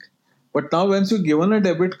bank. But now, once you given a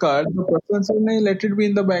debit card, the person says, "No, let it be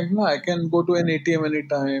in the bank. No, I can go to an ATM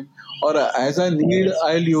anytime, or as I need,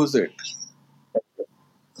 I'll use it."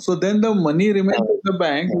 So then the money remains with the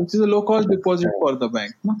bank, which is a low cost deposit for the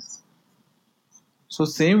bank. No? So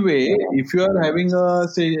same way, if you are having a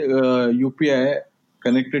say UPI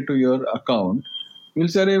connected to your account, you'll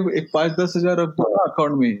say अरे एक 5-10 हजार रख दो ना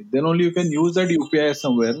account में, then only you can use that UPI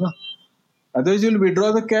somewhere ना. Otherwise you'll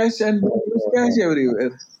withdraw the cash and use cash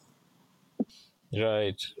everywhere.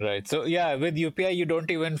 Right, right. So yeah, with UPI, you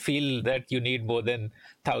don't even feel that you need more than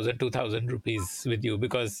 1,000, 2,000 rupees with you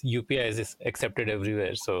because UPI is accepted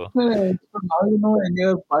everywhere. So Right. So now you know when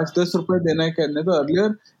you're 5-10 रुपए देना है करने तो earlier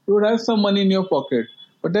you would have some money in your pocket,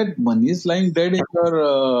 but that money is lying dead in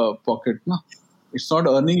your pocket, na. It's not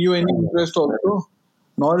earning you any interest also,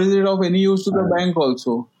 nor is it of any use to the bank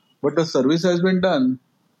also. But the service has been done.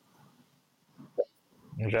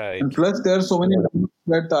 And Right. plus, there are so many notes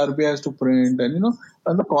that the RBI has to print, and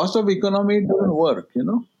and the cost of economy it doesn't work.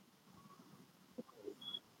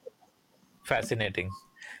 Fascinating.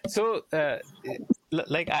 So,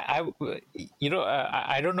 like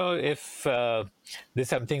I don't know if this is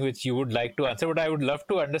something which you would like to answer, but I would love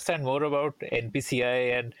to understand more about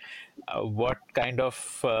NPCI and what kind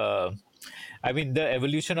of, I mean, the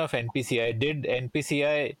evolution of NPCI. Did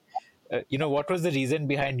NPCI, what was the reason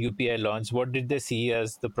behind UPI launch? What did they see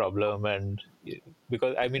as the problem? And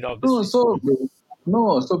because, I mean, No, obviously. so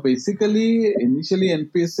no, so basically, initially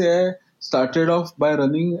NPSA started off by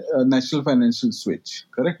running a national financial switch,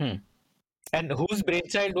 correct? Hmm. And whose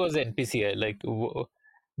brainchild was NPCI? Like, what?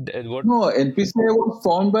 No, NPCA was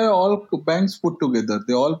formed by all banks put together.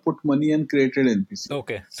 They all put money and created NPCA.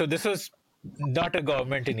 Okay, so this was not a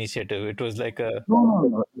government initiative. It was like a No, no,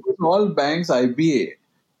 no. It was all banks, IBA.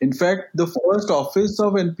 In fact, the first office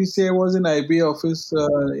of NPCA was in IBA office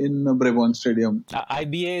in Brabant Stadium,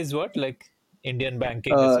 IBA is what, like Indian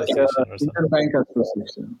Banking Association or something. Interbank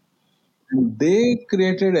Association. And they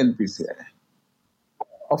created NPCI.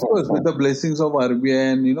 Of course, with the blessings of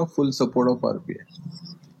RBI and full support of RBI.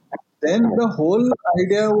 Then the whole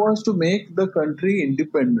idea was to make the country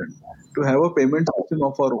independent, to have a payment system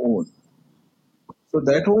of our own. So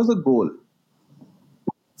that was the goal.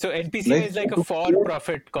 So NPCI Like is like a to create,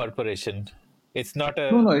 for-profit corporation. It's not no,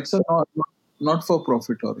 a. no, it's a not for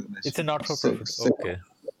profit It's a organization. not-for-profit. Okay.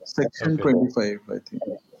 Section Okay. 25, I think.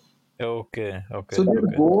 Okay. So Okay. their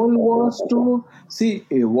Okay. goal was to see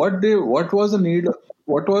what was the need,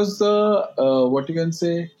 what was the what you can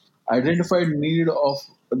say identified need of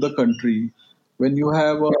the country when you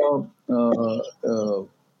have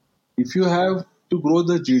if you have to grow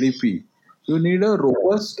the GDP, you need a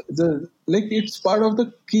robust like it's part of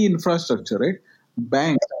the key infrastructure, right?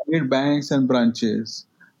 Banks, you need banks and branches.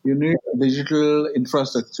 You need digital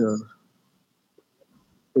infrastructure.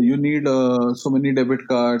 You need so many debit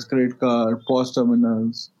cards, credit card, POS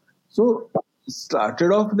terminals. So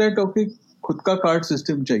started off that okay, खुद का card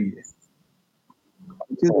system चाहिए,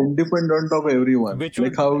 which is independent of everyone. Which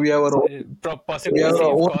Like would how we possibly have our save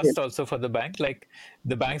own cost also for the bank. Like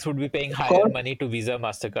the banks would be paying higher cost. money to Visa,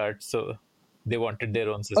 Mastercard, so they wanted their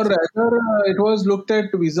own Or system. rather, it was looked at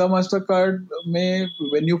Visa, Mastercard. May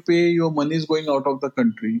when you pay, your money is going out of the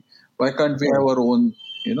country. Why can't we have our own?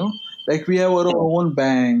 You know, like we have our own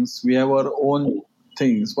banks, we have our own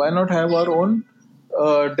things. Why not have our own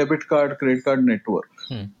debit card, credit card network?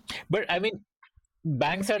 Hmm. But I mean,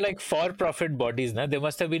 banks are like for-profit bodies, now. There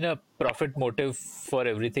must have been a profit motive for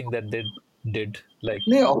everything that they did. Like,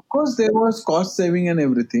 No, of course there was cost saving and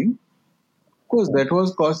everything. Of course, that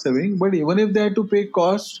was cost saving. But even if they had to pay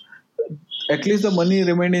cost, at least the money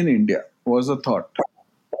remained in India. Was a thought.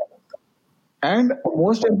 And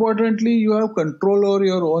most importantly, you have control over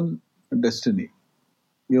your own destiny,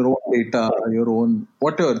 your own data, your own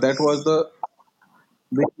whatever. That was the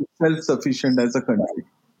being self-sufficient as a country.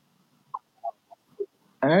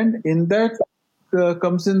 And in that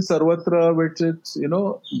comes in Sarvatra, which is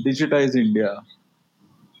digitize India.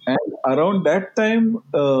 And around that time,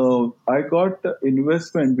 I got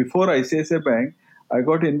investment before ICICI Bank. I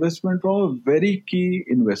got investment from a very key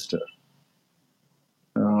investor.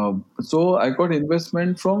 So I got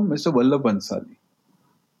investment from Mr. Vallabh Bansali.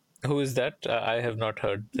 who is that? I have not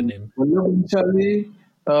heard the name. Vallabh Bansali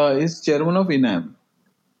is chairman of INAM.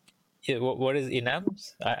 Yeah, what is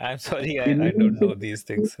INAMS? I'm sorry, I INAM don't know these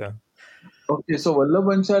things. Okay, so Vallabh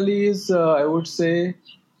Bansali is, I would say,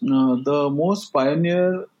 the most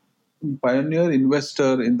pioneer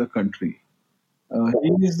investor in the country.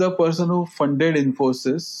 He is the person who funded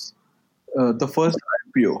Infosys, the first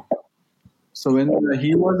IPO. So when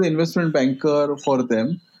he was the investment banker for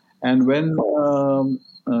them, and when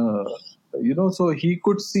so he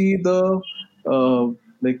could see the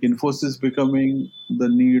like Infosys becoming the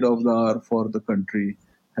need of the hour for the country,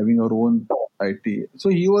 having our own IT. So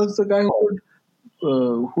he was the guy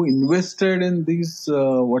who invested in these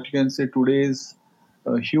what you can say today's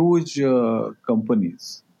huge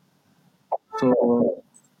companies. So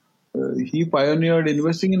he pioneered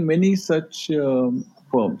investing in many such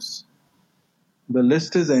firms. The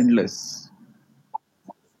list is endless,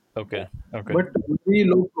 Okay, okay. but very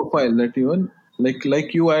low profile. That even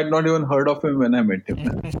like you, I had not even heard of him when I met him.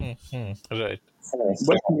 Right.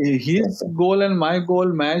 But his goal and my goal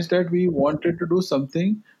matched that we wanted to do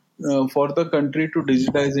something for the country to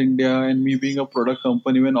digitize India, and me being a product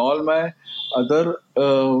company when all my other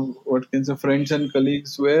what can say friends and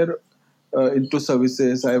colleagues were into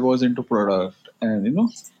services, I was into product, and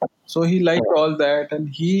so he liked all that, and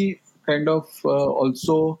he kind of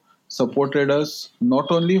also supported us not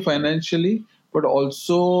only financially but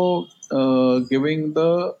also giving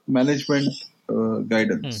the management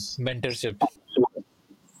guidance, Mentorship.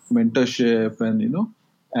 mentorship, and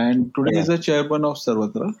and today is a chairman of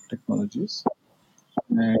Sarvatra Technologies,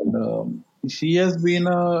 and she has been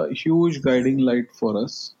a huge guiding light for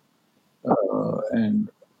us, and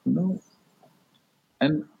you know,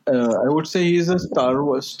 and I would say he is a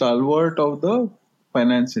stalwart of the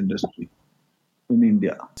finance industry in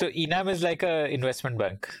India. So Enam is like a investment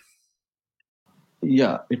bank.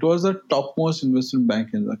 Yeah, it was the topmost investment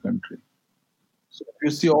bank in the country. So if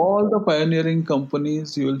you see all the pioneering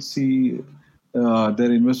companies, you will see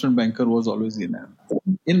their investment banker was always in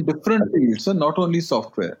different fields, so not only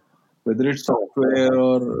software, whether it's software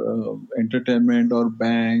or entertainment or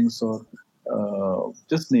banks or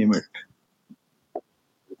just name it.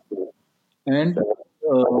 And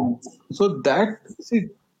so that, see,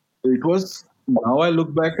 it was, now I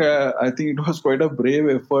look back, I think it was quite a brave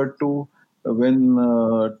effort to when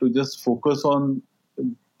to just focus on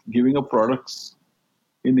giving a products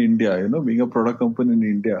in India, being a product company in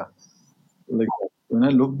India. Like when I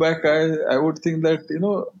look back, I would think that,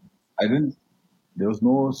 I didn't, there was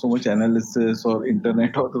no so much analysis or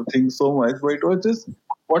internet or the thing so much, but it was just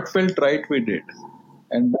what felt right we did.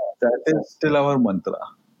 And that is still our mantra.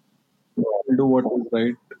 We'll do what is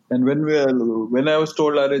right. And when I was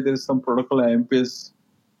told, "Arey, there is some protocol IMPS,"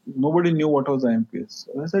 nobody knew what was IMPS.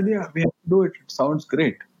 So I said, "Yeah, we have to do it. It sounds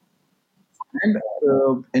great." And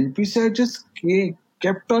NPCI just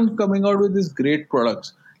kept on coming out with these great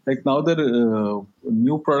products. Like now, the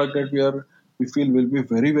new product that we feel will be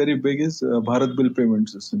very very big is Bharat Bill Payment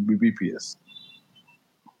System (BBPS),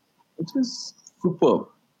 which is superb,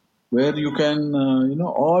 where you can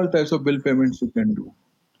all types of bill payments you can do.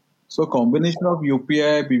 So combination of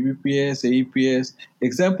UPI, BBPS, AEPS.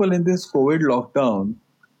 Example, in this COVID lockdown,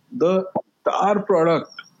 the star product,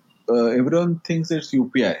 everyone thinks it's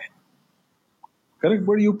UPI. Correct,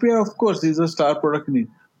 but UPI, of course, is a star product.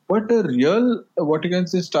 But a real, what you can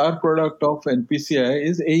say, star product of NPCI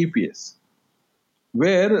is AEPS,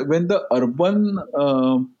 where when the urban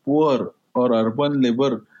poor or urban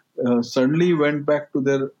labor suddenly went back to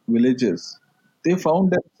their villages, they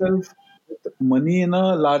found themselves with money in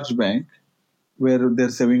a large bank where their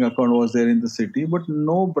saving account was there in the city, but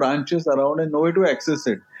no branches around and no way to access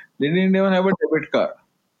it. They didn't even have a debit card,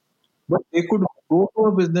 but they could go to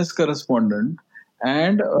a business correspondent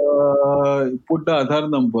and put the Aadhaar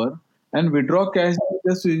number and withdraw cash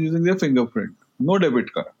just using their fingerprint, no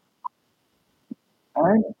debit card.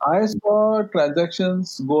 And I saw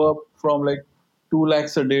transactions go up from like 2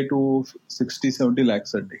 lakhs a day to 60, 70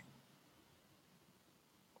 lakhs a day.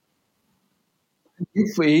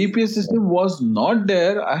 If AEPS system was not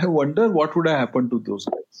there, I wonder what would have happened to those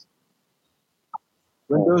guys.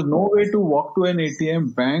 When there was no way to walk to an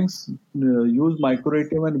ATM, banks used micro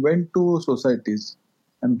ATM and went to societies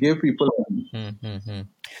and gave people money. Mm-hmm.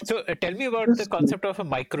 So tell me about the Just- concept of a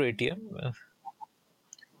micro ATM.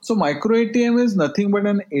 So micro ATM is nothing but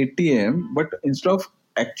an ATM, but instead of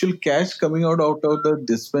actual cash coming out of the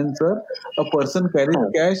dispenser, a person carries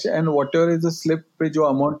cash and whatever is the slip पे जो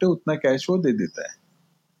amount है उतना cash वो दे देता है.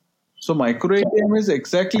 So micro ATM is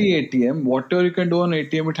exactly ATM. Whatever you can do on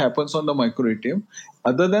ATM, it happens on the micro ATM,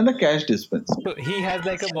 other than the cash dispenser. So he has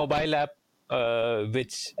like a mobile app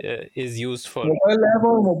which is used for. Mobile app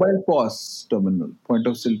or mobile POS terminal, point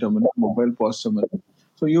of sale terminal, mobile POS terminal.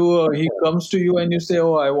 So he comes to you and you say,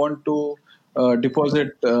 "Oh, I want to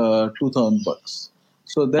deposit $2,000."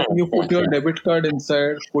 So then you put your debit card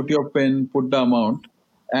inside, put your PIN, put the amount,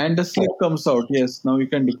 and the slip comes out. Yes, now you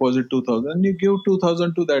can deposit 2,000. And you give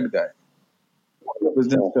 2,000 to that guy,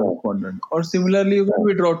 business correspondent. Or similarly, you can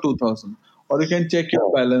withdraw 2,000, or you can check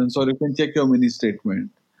your balance, or you can check your mini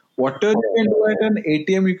statement. Whatever you can do at an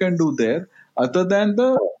ATM, you can do there. Other than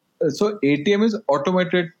the so ATM is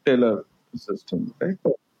automated teller system, right?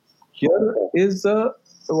 Here is a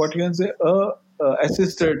what you can say a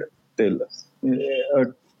assisted teller, a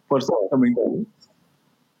person coming to you.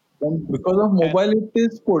 And because of And, mobile, it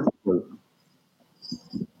is portable.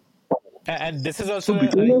 and this is So also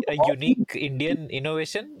because a of unique Indian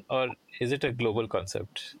innovation, or is it a global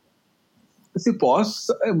concept? see, POS,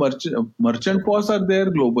 merchant POS are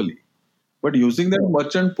there globally, but using that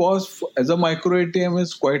merchant POS as a micro ATM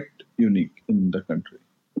is quite unique in the country.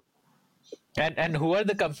 And who are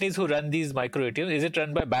the companies who run these micro ATMs? Is it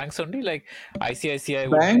run by banks only? Like ICICI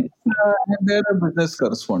would Banks be. and their business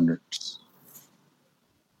correspondents.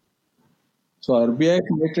 So RBI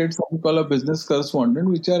created something called a business correspondent,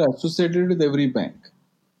 which are associated with every bank.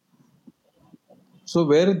 So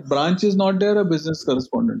where branch is not there, a business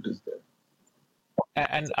correspondent is there.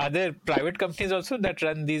 And are there private companies also that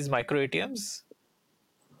run these micro ATMs?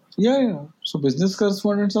 Yeah. So business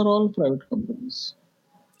correspondents are all private companies.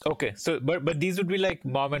 Okay, so but these would be like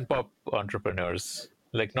mom and pop entrepreneurs,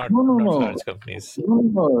 like not No, no, not no. large companies.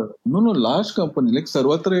 No, large company like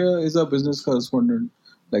Sarvatra is a business correspondent.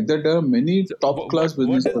 Like that, there are many So top class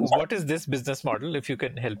business correspondents. what is this business model? If you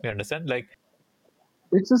can help me understand, like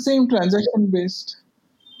It's the same transaction based,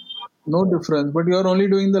 no difference, but you are only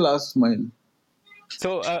doing the last mile.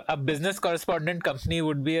 so a business correspondent company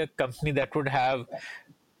would be a company that would have,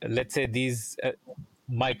 let's say, these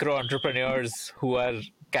micro entrepreneurs who are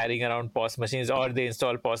carrying around POS machines, or they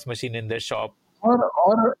install POS machine in their shop.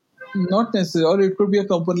 Or not necessarily, or it could be a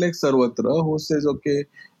company like Sarvatra who says, okay,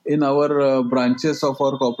 in our branches of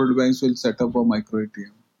our corporate banks, we'll set up a micro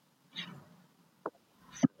ATM.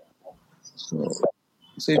 So,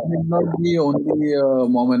 so it may not be only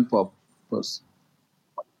mom and pop person.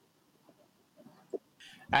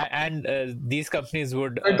 And these companies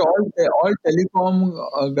would But all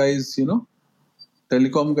telecom guys,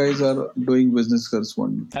 telecom guys are doing business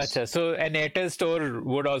correspondence. Acha, so an Airtel store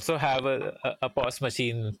would also have a POS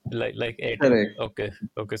machine like Airtel. Correct, Okay,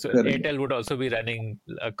 okay. So correct, Airtel would also be running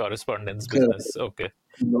a correspondence correct. business. Okay,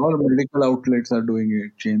 All medical outlets are doing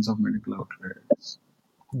it. Chains of medical outlets.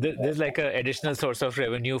 there's like a additional source of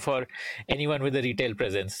revenue for anyone with a retail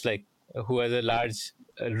presence, like who has a large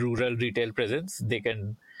rural retail presence. They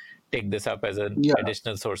can take this up as an Yeah,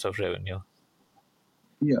 additional source of revenue.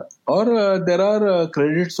 yeah. Or there are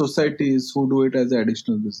credit societies who do it as an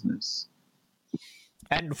additional business.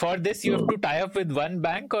 And for this, you have So, to tie up with one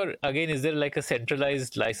bank, or again, is there like a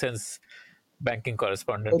centralized license, banking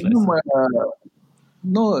correspondent no, license?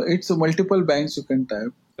 no, it's multiple banks you can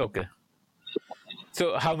type. Okay.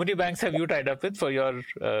 So, how many banks have you tied up with for your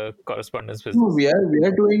correspondence No, business? we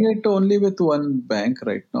are doing it only with one bank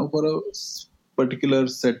right now for a particular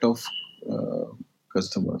set of uh,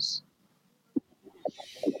 customers.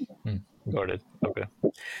 Hmm, got it. Okay.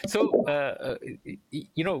 So,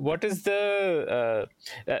 what is there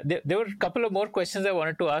were a couple of more questions I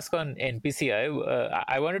wanted to ask on NPCI.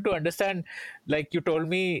 I wanted to understand, like you told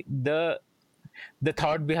me, the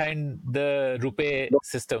thought behind the Rupee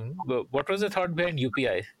system. What was the thought behind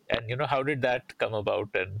UPI, and how did that come about?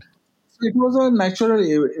 And It was a natural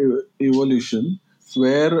evolution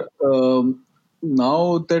where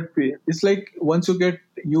now that it's like once you get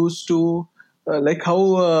used to like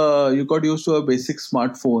how you got used to a basic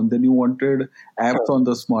smartphone, then you wanted apps on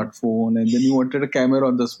the smartphone, and then you wanted a camera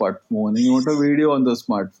on the smartphone, and you want a video on the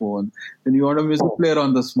smartphone, then you want a music player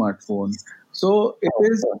on the smartphone. So it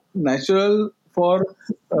is natural for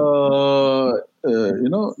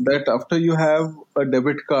that after you have a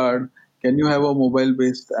debit card, can you have a mobile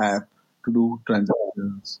based app to do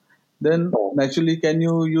transactions? Then naturally, can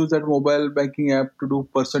you use that mobile banking app to do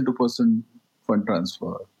person to person fund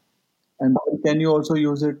transfer? And can you also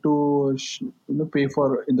use it to pay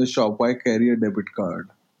for in the shop? Why carry a debit card?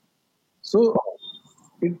 So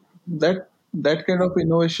it, that kind of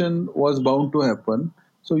innovation was bound to happen.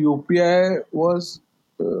 So UPI was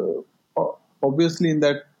obviously in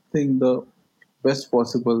that thing the best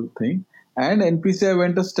possible thing. And NPCI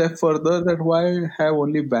went a step further that why have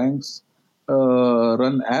only banks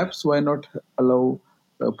run apps? Why not allow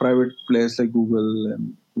private players like Google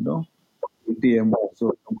and ATM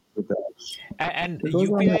also come with apps? and It was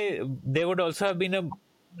UPI, there would also have been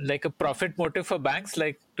a profit motive for banks,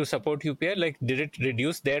 like to support UPI. Like, did it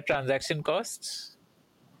reduce their transaction costs?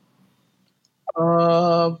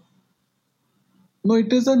 uh, no,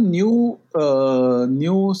 it is a new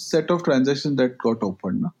set of transactions that got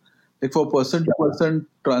opened. No? Like for person to person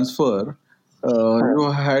transfer,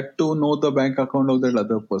 you had to know the bank account of that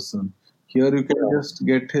other person. Here you can just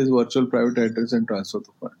get his virtual private address and transfer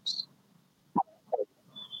the funds.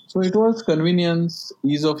 So it was convenience,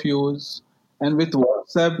 ease of use, and with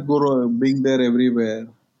WhatsApp being there everywhere,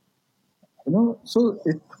 so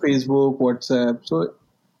it Facebook, WhatsApp. So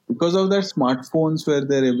because of that, smartphones were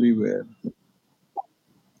there everywhere.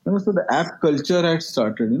 So the app culture had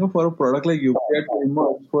started. For a product like UPI to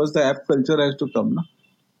emerge, first the app culture has to come. No?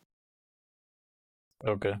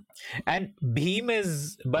 Okay. And Beam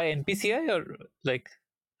is by NPCI, or like?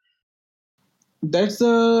 That's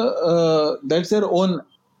their own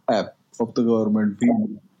app of the government.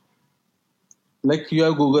 Beam. Like you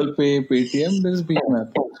have Google Pay, Paytm. There's Beam app.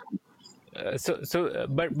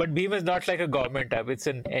 But Beam is not like a government app. It's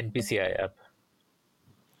an NPCI app.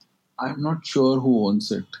 I'm not sure who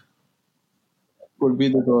owns it. Could be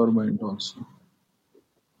the government also.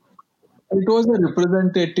 It was a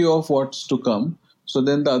representative of what's to come. So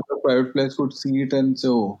then the other private players could see it and say,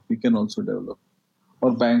 "Oh, we can also develop."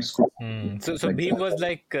 or banks could So like Beam that. was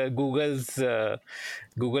like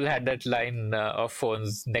Google had that line of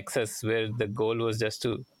phones Nexus, where the goal was just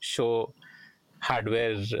to show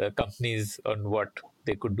hardware companies on what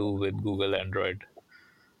they could do with Google Android.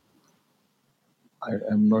 I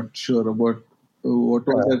am not sure about what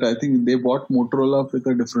was that. I think they bought Motorola with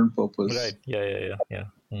a different purpose. Right. Yeah.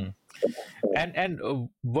 And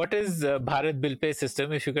what is Bharat Bill Pay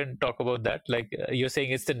system? If you can talk about that, like you're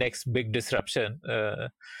saying, it's the next big disruption.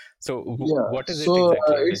 So Yeah, what is it so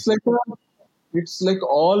exactly like? it's like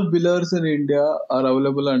all billers in India are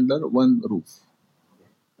available under one roof.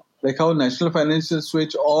 Like how National Financial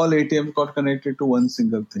Switch, all ATMs got connected to one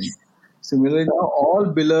single thing. Similarly, now all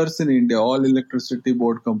billers in India, all electricity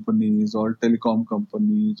board companies, all telecom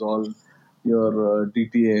companies, all your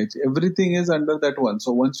DTH, everything is under that one.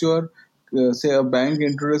 So once you are, say, a bank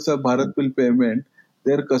introduces a Bharat bill payment,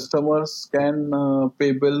 their customers can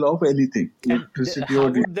pay bill of anything, And electricity how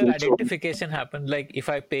or would the DTH. identification happen? Like, if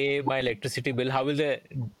I pay my electricity bill, how will the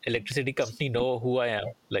electricity company know who I am?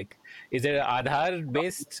 Like, is there an Aadhaar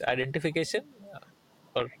based identification?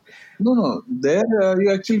 Or No. There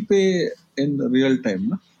you actually pay in real time.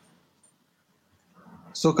 No?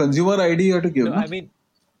 So consumer ID you have to give. no, No? I mean,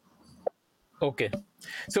 okay.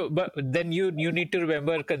 So, but then you need to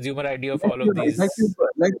remember consumer ID of Like all you of like you these.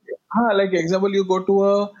 like example, you go to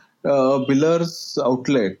a biller's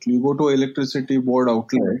outlet, you go to electricity board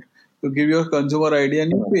outlet, you give your consumer ID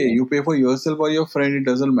and you pay. You pay for yourself or your friend, it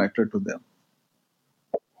doesn't matter to them.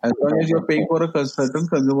 As long as you're paying for a certain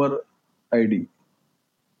consumer ID,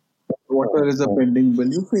 whatever is the pending bill,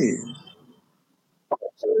 you pay.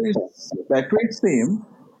 So it's that way it's same.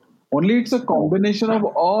 Only it's a combination of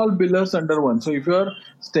all billers under one. So if you are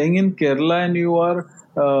staying in Kerala and you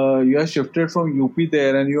are shifted from UP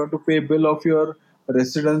there and you want to pay bill of your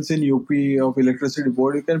residence in UP of electricity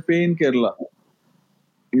board, you can pay in Kerala.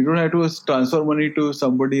 You don't have to transfer money to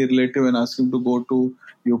somebody relative and ask him to go to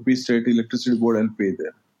UP state electricity board and pay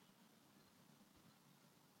there.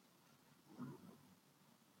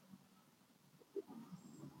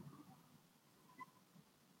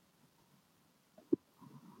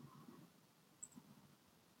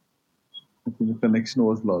 I think the connection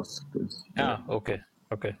was lost. Okay.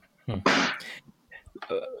 Hmm.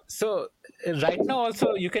 So right now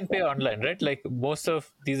also you can pay online, right? Like most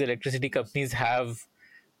of these electricity companies have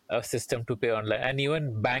a system to pay online, and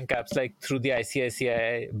even bank apps, like through the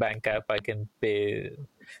ICICI bank app I can pay.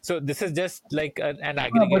 So this is just like an But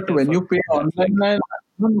aggregator when for you pay that, like. online,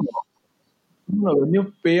 no, no, no, when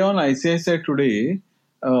you pay on ICICI today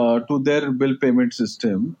to their bill payment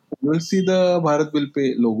system, you will see the Bharat Bill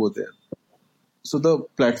Pay logo there. So the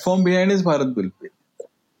platform behind is Bharat Bill Pay.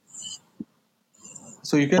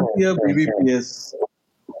 So you can see a BBPS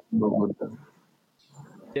logo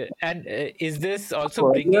there. And is this also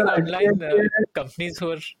So bringing online companies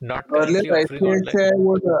who are not earlier currently offering online? ICICI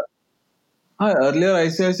would earlier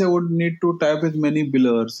ICICI would need to type with many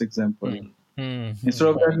billers, example. Hmm. Hmm. Instead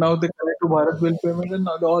of that, Hmm. now they connect to Bharat Bill Payment and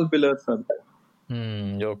now all billers are there.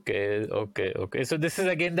 Okay. So this is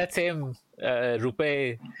again that same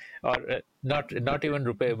Rupee, or not even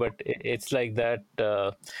Rupee, but it's like that.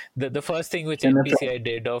 The first thing which NFS, NPCI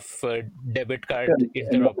did of debit card correct, NFS,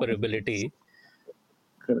 interoperability.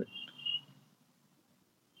 correct.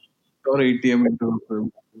 Or ATM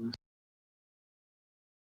interoperability.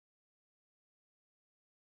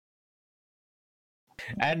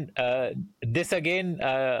 And this again,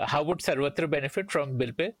 how would Sarvatra benefit from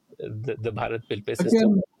bill pay, the Bharat bill pay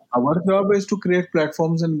system? Again, our job is to create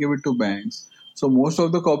platforms and give it to banks. So most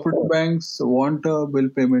of the cooperative banks want a bill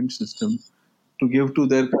payment system to give to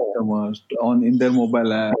their customers on in their mobile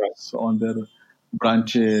apps, on their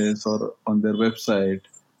branches, or on their website.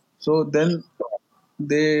 So then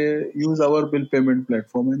they use our bill payment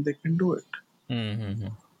platform and they can do it. Mm-hmm.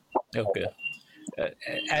 Okay. Uh,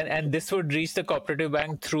 and this would reach the cooperative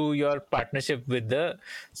bank through your partnership with the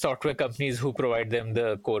software companies who provide them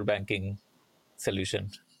the core banking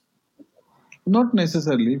solution. Not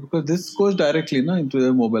necessarily because this goes directly into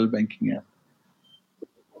the mobile banking app.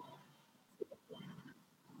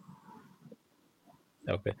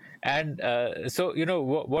 Okay. And so,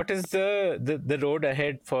 what is the road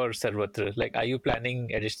ahead for Sarvatra? Like, are you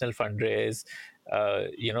planning additional fundraise?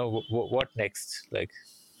 What next? Like.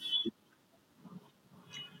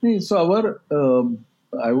 So our,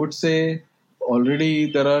 I would say,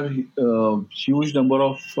 already there are huge number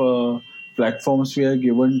of platforms we are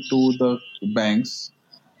given to the banks,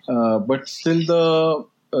 but still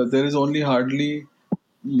there is only hardly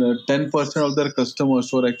 10% of their customers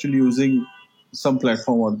who are actually using some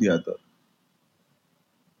platform or the other.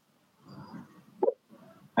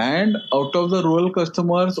 and out of the rural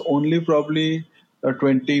customers, only probably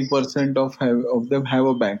 20% of them have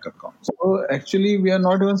a bank account. So actually, we are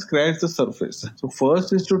not even scratched the surface. So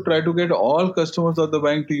first is to try to get all customers of the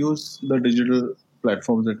bank to use the digital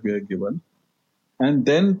platforms that we are given, and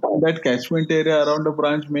then that catchment area around the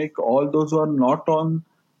branch, make all those who are not on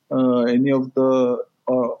any of the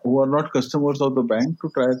who are not customers of the bank, to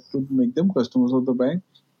try to make them customers of the bank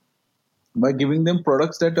by giving them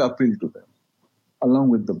products that appeal to them along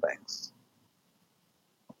with the banks.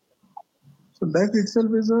 So that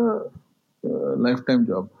itself is a lifetime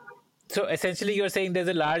job. So essentially, you're saying there's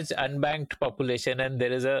a large unbanked population and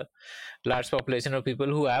there is a large population of people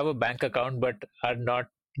who have a bank account but are not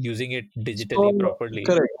using it digitally So properly.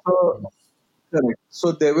 correct. Correct.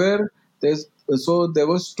 So there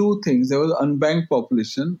was two things. There was unbanked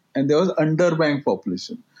population and there was underbanked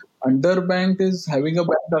population. Underbanked is having a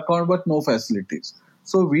bank account but no facilities.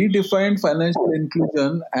 So we defined financial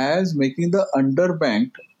inclusion as making the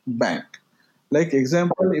underbanked banked. Like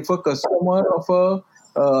example, if a customer of a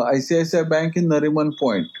ICICI Bank in Nariman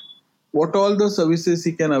Point, what all the services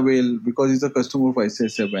he can avail because he's a customer of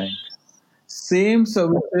ICICI Bank. Same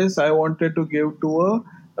services I wanted to give to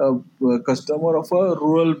a customer of a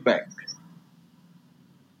rural bank.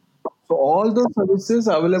 So all the services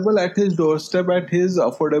available at his doorstep, at his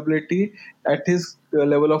affordability, at his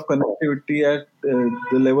level of connectivity, at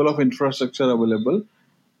the level of infrastructure available.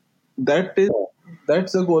 That is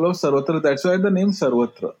that's the goal of Sarvatra. That's why the name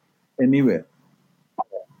Sarvatra. Anywhere.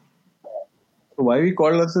 So why we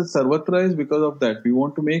call ourselves Sarvatra is because of that. We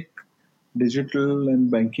want to make digital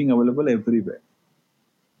and banking available everywhere.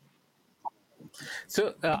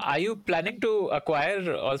 So, are you planning to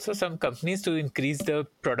acquire also some companies to increase the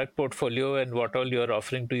product portfolio and what all you're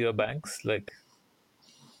offering to your banks? Like,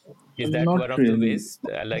 is that Not one of the really. ways,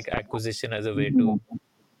 like acquisition as a way No. to?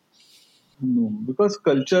 No, because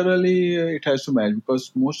culturally it has to match.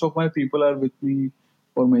 Because most of my people are with me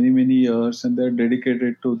for many years, and they're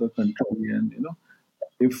dedicated to the country. And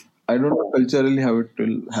if I don't know culturally how it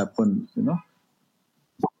will happen,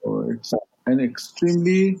 so it's an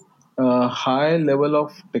extremely high level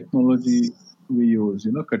of technology we use.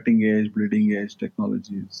 Cutting edge, bleeding edge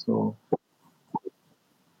technologies. So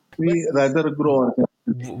But we rather grow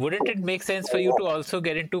organically. wouldn't it make sense for you to also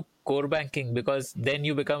get into core banking because then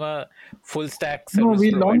you become a full stack No,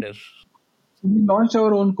 service provider? we launched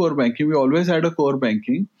our own core banking. We always had a core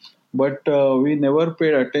banking, but we never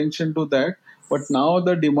paid attention to that. But now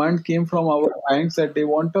the demand came from our banks that they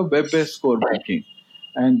want a web-based core banking,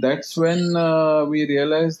 and that's when we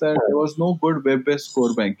realized that there was no good web-based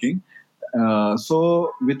core banking.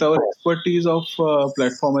 So, with our expertise of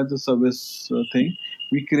platform as a service thing,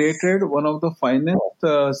 we created one of the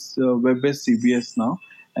finest web-based CBS now,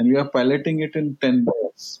 and we are piloting it in 10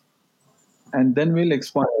 banks, and then we'll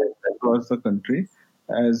expand it across the country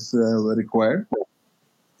as required.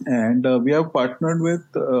 And we have partnered with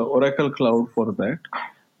Oracle Cloud for that.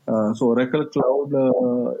 So Oracle Cloud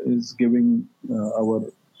is giving our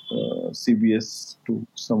CBS to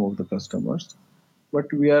some of the customers,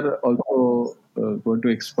 but we are also going to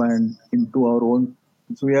expand into our own.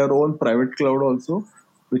 So we have our own private cloud also,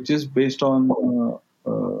 which is based on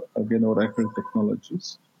again Oracle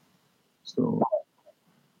technologies. So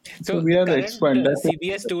so So we the are current expanding.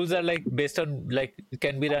 CBS tools are like based on like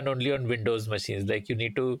can be run only on Windows machines. Like you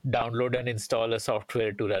need to download and install a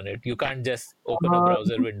software to run it. You can't just open a Uh,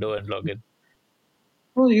 browser window and log in.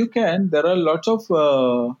 No, you can. There are lots of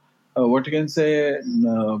what you can say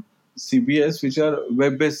CBS which are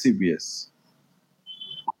web-based CBS.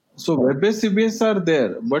 So web-based CBS are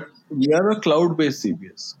there, but we are a cloud-based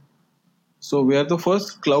CBS. So we are the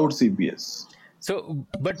first cloud CBS. So,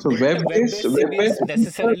 but So wouldn't a web-based web-based web-based CBS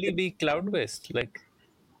necessarily be cloud-based? Like,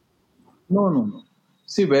 no.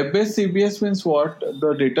 See, web-based CBS means what?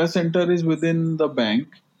 The data center is within the bank,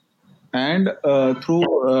 and through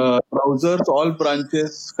browsers, all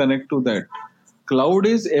branches connect to that. Cloud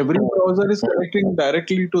is every browser is connecting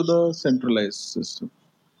directly to the centralized system,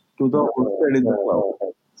 to the hosted in the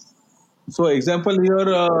cloud. So, example, your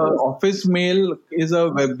office mail is a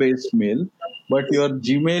web-based mail, but your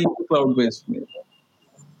Gmail is cloud-based mail.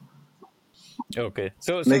 okay,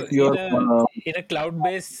 so Like your in a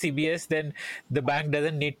cloud-based CBS, then the bank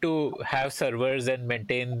doesn't need to have servers and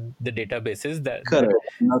maintain the databases. That correct,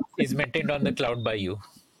 is nothing. maintained on the cloud by you.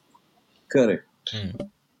 Correct. Hmm.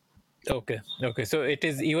 Okay, okay. So it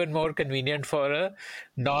is even more convenient for a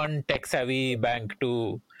non-tech savvy bank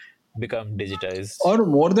to become digitized. Or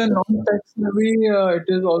more than non-tech savvy, it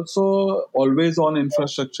is also always on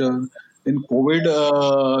infrastructure. In COVID,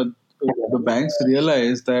 the banks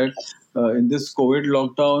realized that in this COVID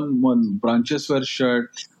lockdown, when branches were shut,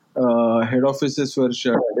 head offices were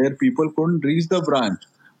shut, where people couldn't reach the branch,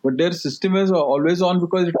 but their system was always on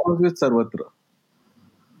because it was with Sarvatra.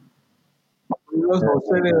 It was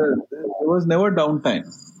hosted, there was never downtime.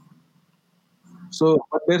 So,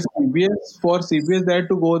 but there's CBS, for CBS, they had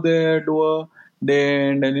to go there, do a day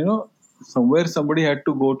end, and somewhere somebody had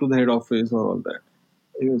to go to the head office or all that.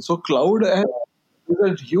 So,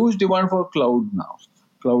 there's a huge demand for cloud now,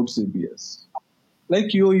 cloud CBS.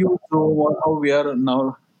 Like you use Zoom, or how we are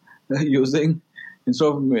now using. Instead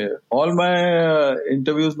of all my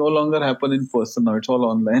interviews no longer happen in person now, it's all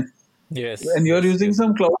online. Yes, And you're yes, using yes.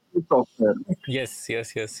 some cloud software. Yes,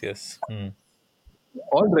 yes, yes, yes.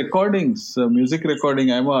 All recordings, music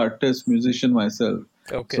recording. I'm an artist, musician myself.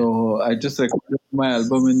 Okay. So I just recorded my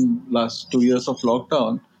album in last 2 years of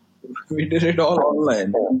lockdown. We did it all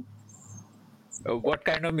online. What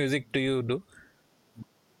kind of music do you do?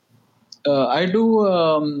 I do.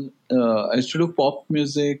 I used to do pop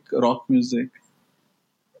music, rock music.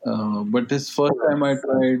 But this first time I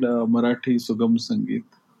tried Marathi Sugam Sangeet,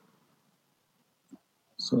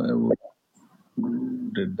 so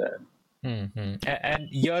did that. And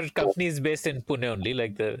your company is based in Pune only,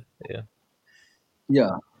 like the yeah.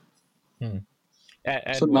 Yeah. Hmm. So And what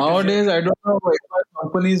is your nowadays, I don't know if my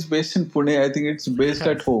company is based in Pune. I think it's based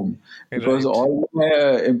at home because right? all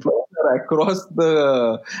my employees are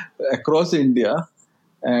across India,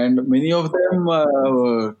 and many of them,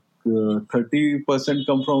 30%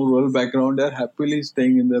 come from rural background. They are happily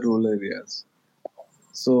staying in the rural areas.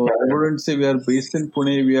 So I wouldn't say we are based in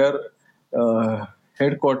Pune. We are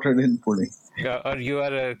headquartered in Pune. Or you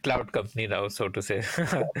are a cloud company now, so to say.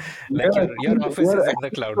 We Like are your actually, we office are is in the actually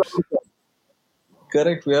cloud.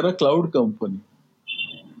 correct. We are a cloud company.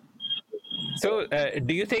 So,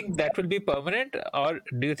 do you think that will be permanent, or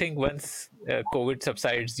do you think once COVID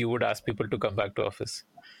subsides, you would ask people to come back to office?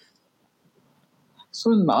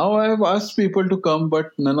 So now I have asked people to come,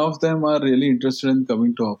 but none of them are really interested in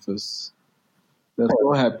coming to office. They're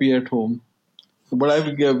so happy at home.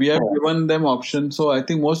 But we have given them options. So I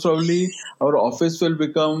think most probably our office will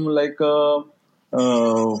become like a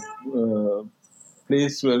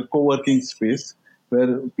place where co-working space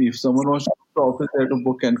where if someone wants to come to office, they have to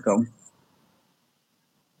book and come.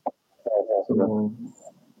 So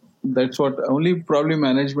that's what only probably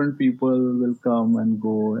management people will come and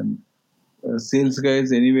go, and sales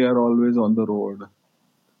guys anyway are always on the road.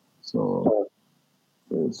 So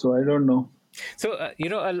I don't know. So, a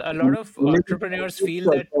lot of Only thing entrepreneurs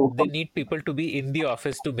feel that they need people to be in the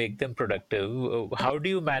office to make them productive. How do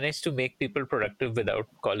you manage to make people productive without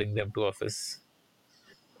calling them to office?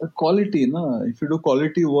 quality, na. If you do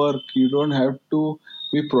quality work, you don't have to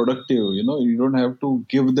be productive. You don't have to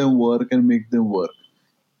give them work and make them work.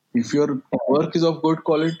 If your work is of good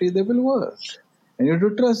quality, they will work, and you have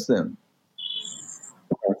to trust them.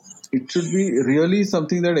 It should be really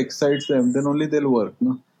something that excites them. Then only they'll work.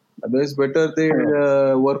 No, otherwise, better they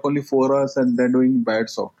work only 4 hours and they're doing bad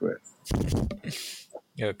software.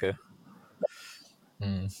 Okay.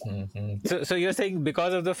 So you're saying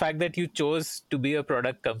because of the fact that you chose to be a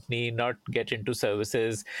product company, not get into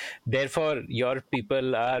services, therefore your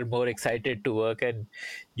people are more excited to work, and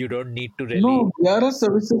you don't need to No, really. we are a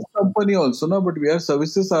services company also, no, but we are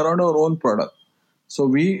services around our own product. So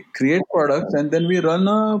we create products and then we run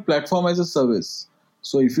a platform as a service.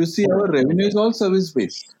 So if you see our revenue is all service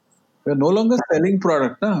based. We are no longer selling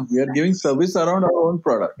product. Na? We are giving service around our own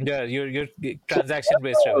product. Yeah, your So transaction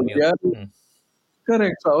based revenue. we are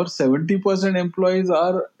correct. So our 70% employees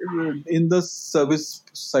are in the service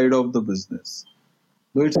side of the business.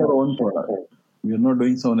 Though it's our own product. We are not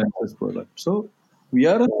doing someone else's product. So we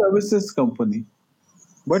are a services company.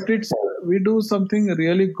 But it's we do something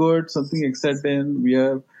really good, something exciting. We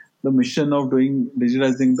have the mission of doing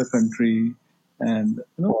digitizing the country, and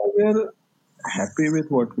we are happy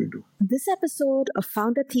with what we do. This episode of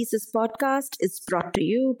Founder Thesis podcast is brought to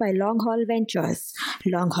you by Long Haul Ventures.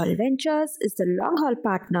 Long Haul Ventures is the long haul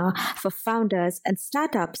partner for founders and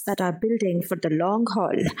startups that are building for the long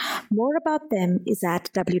haul. More about them is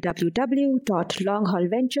at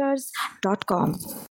www.longhaulventures.com.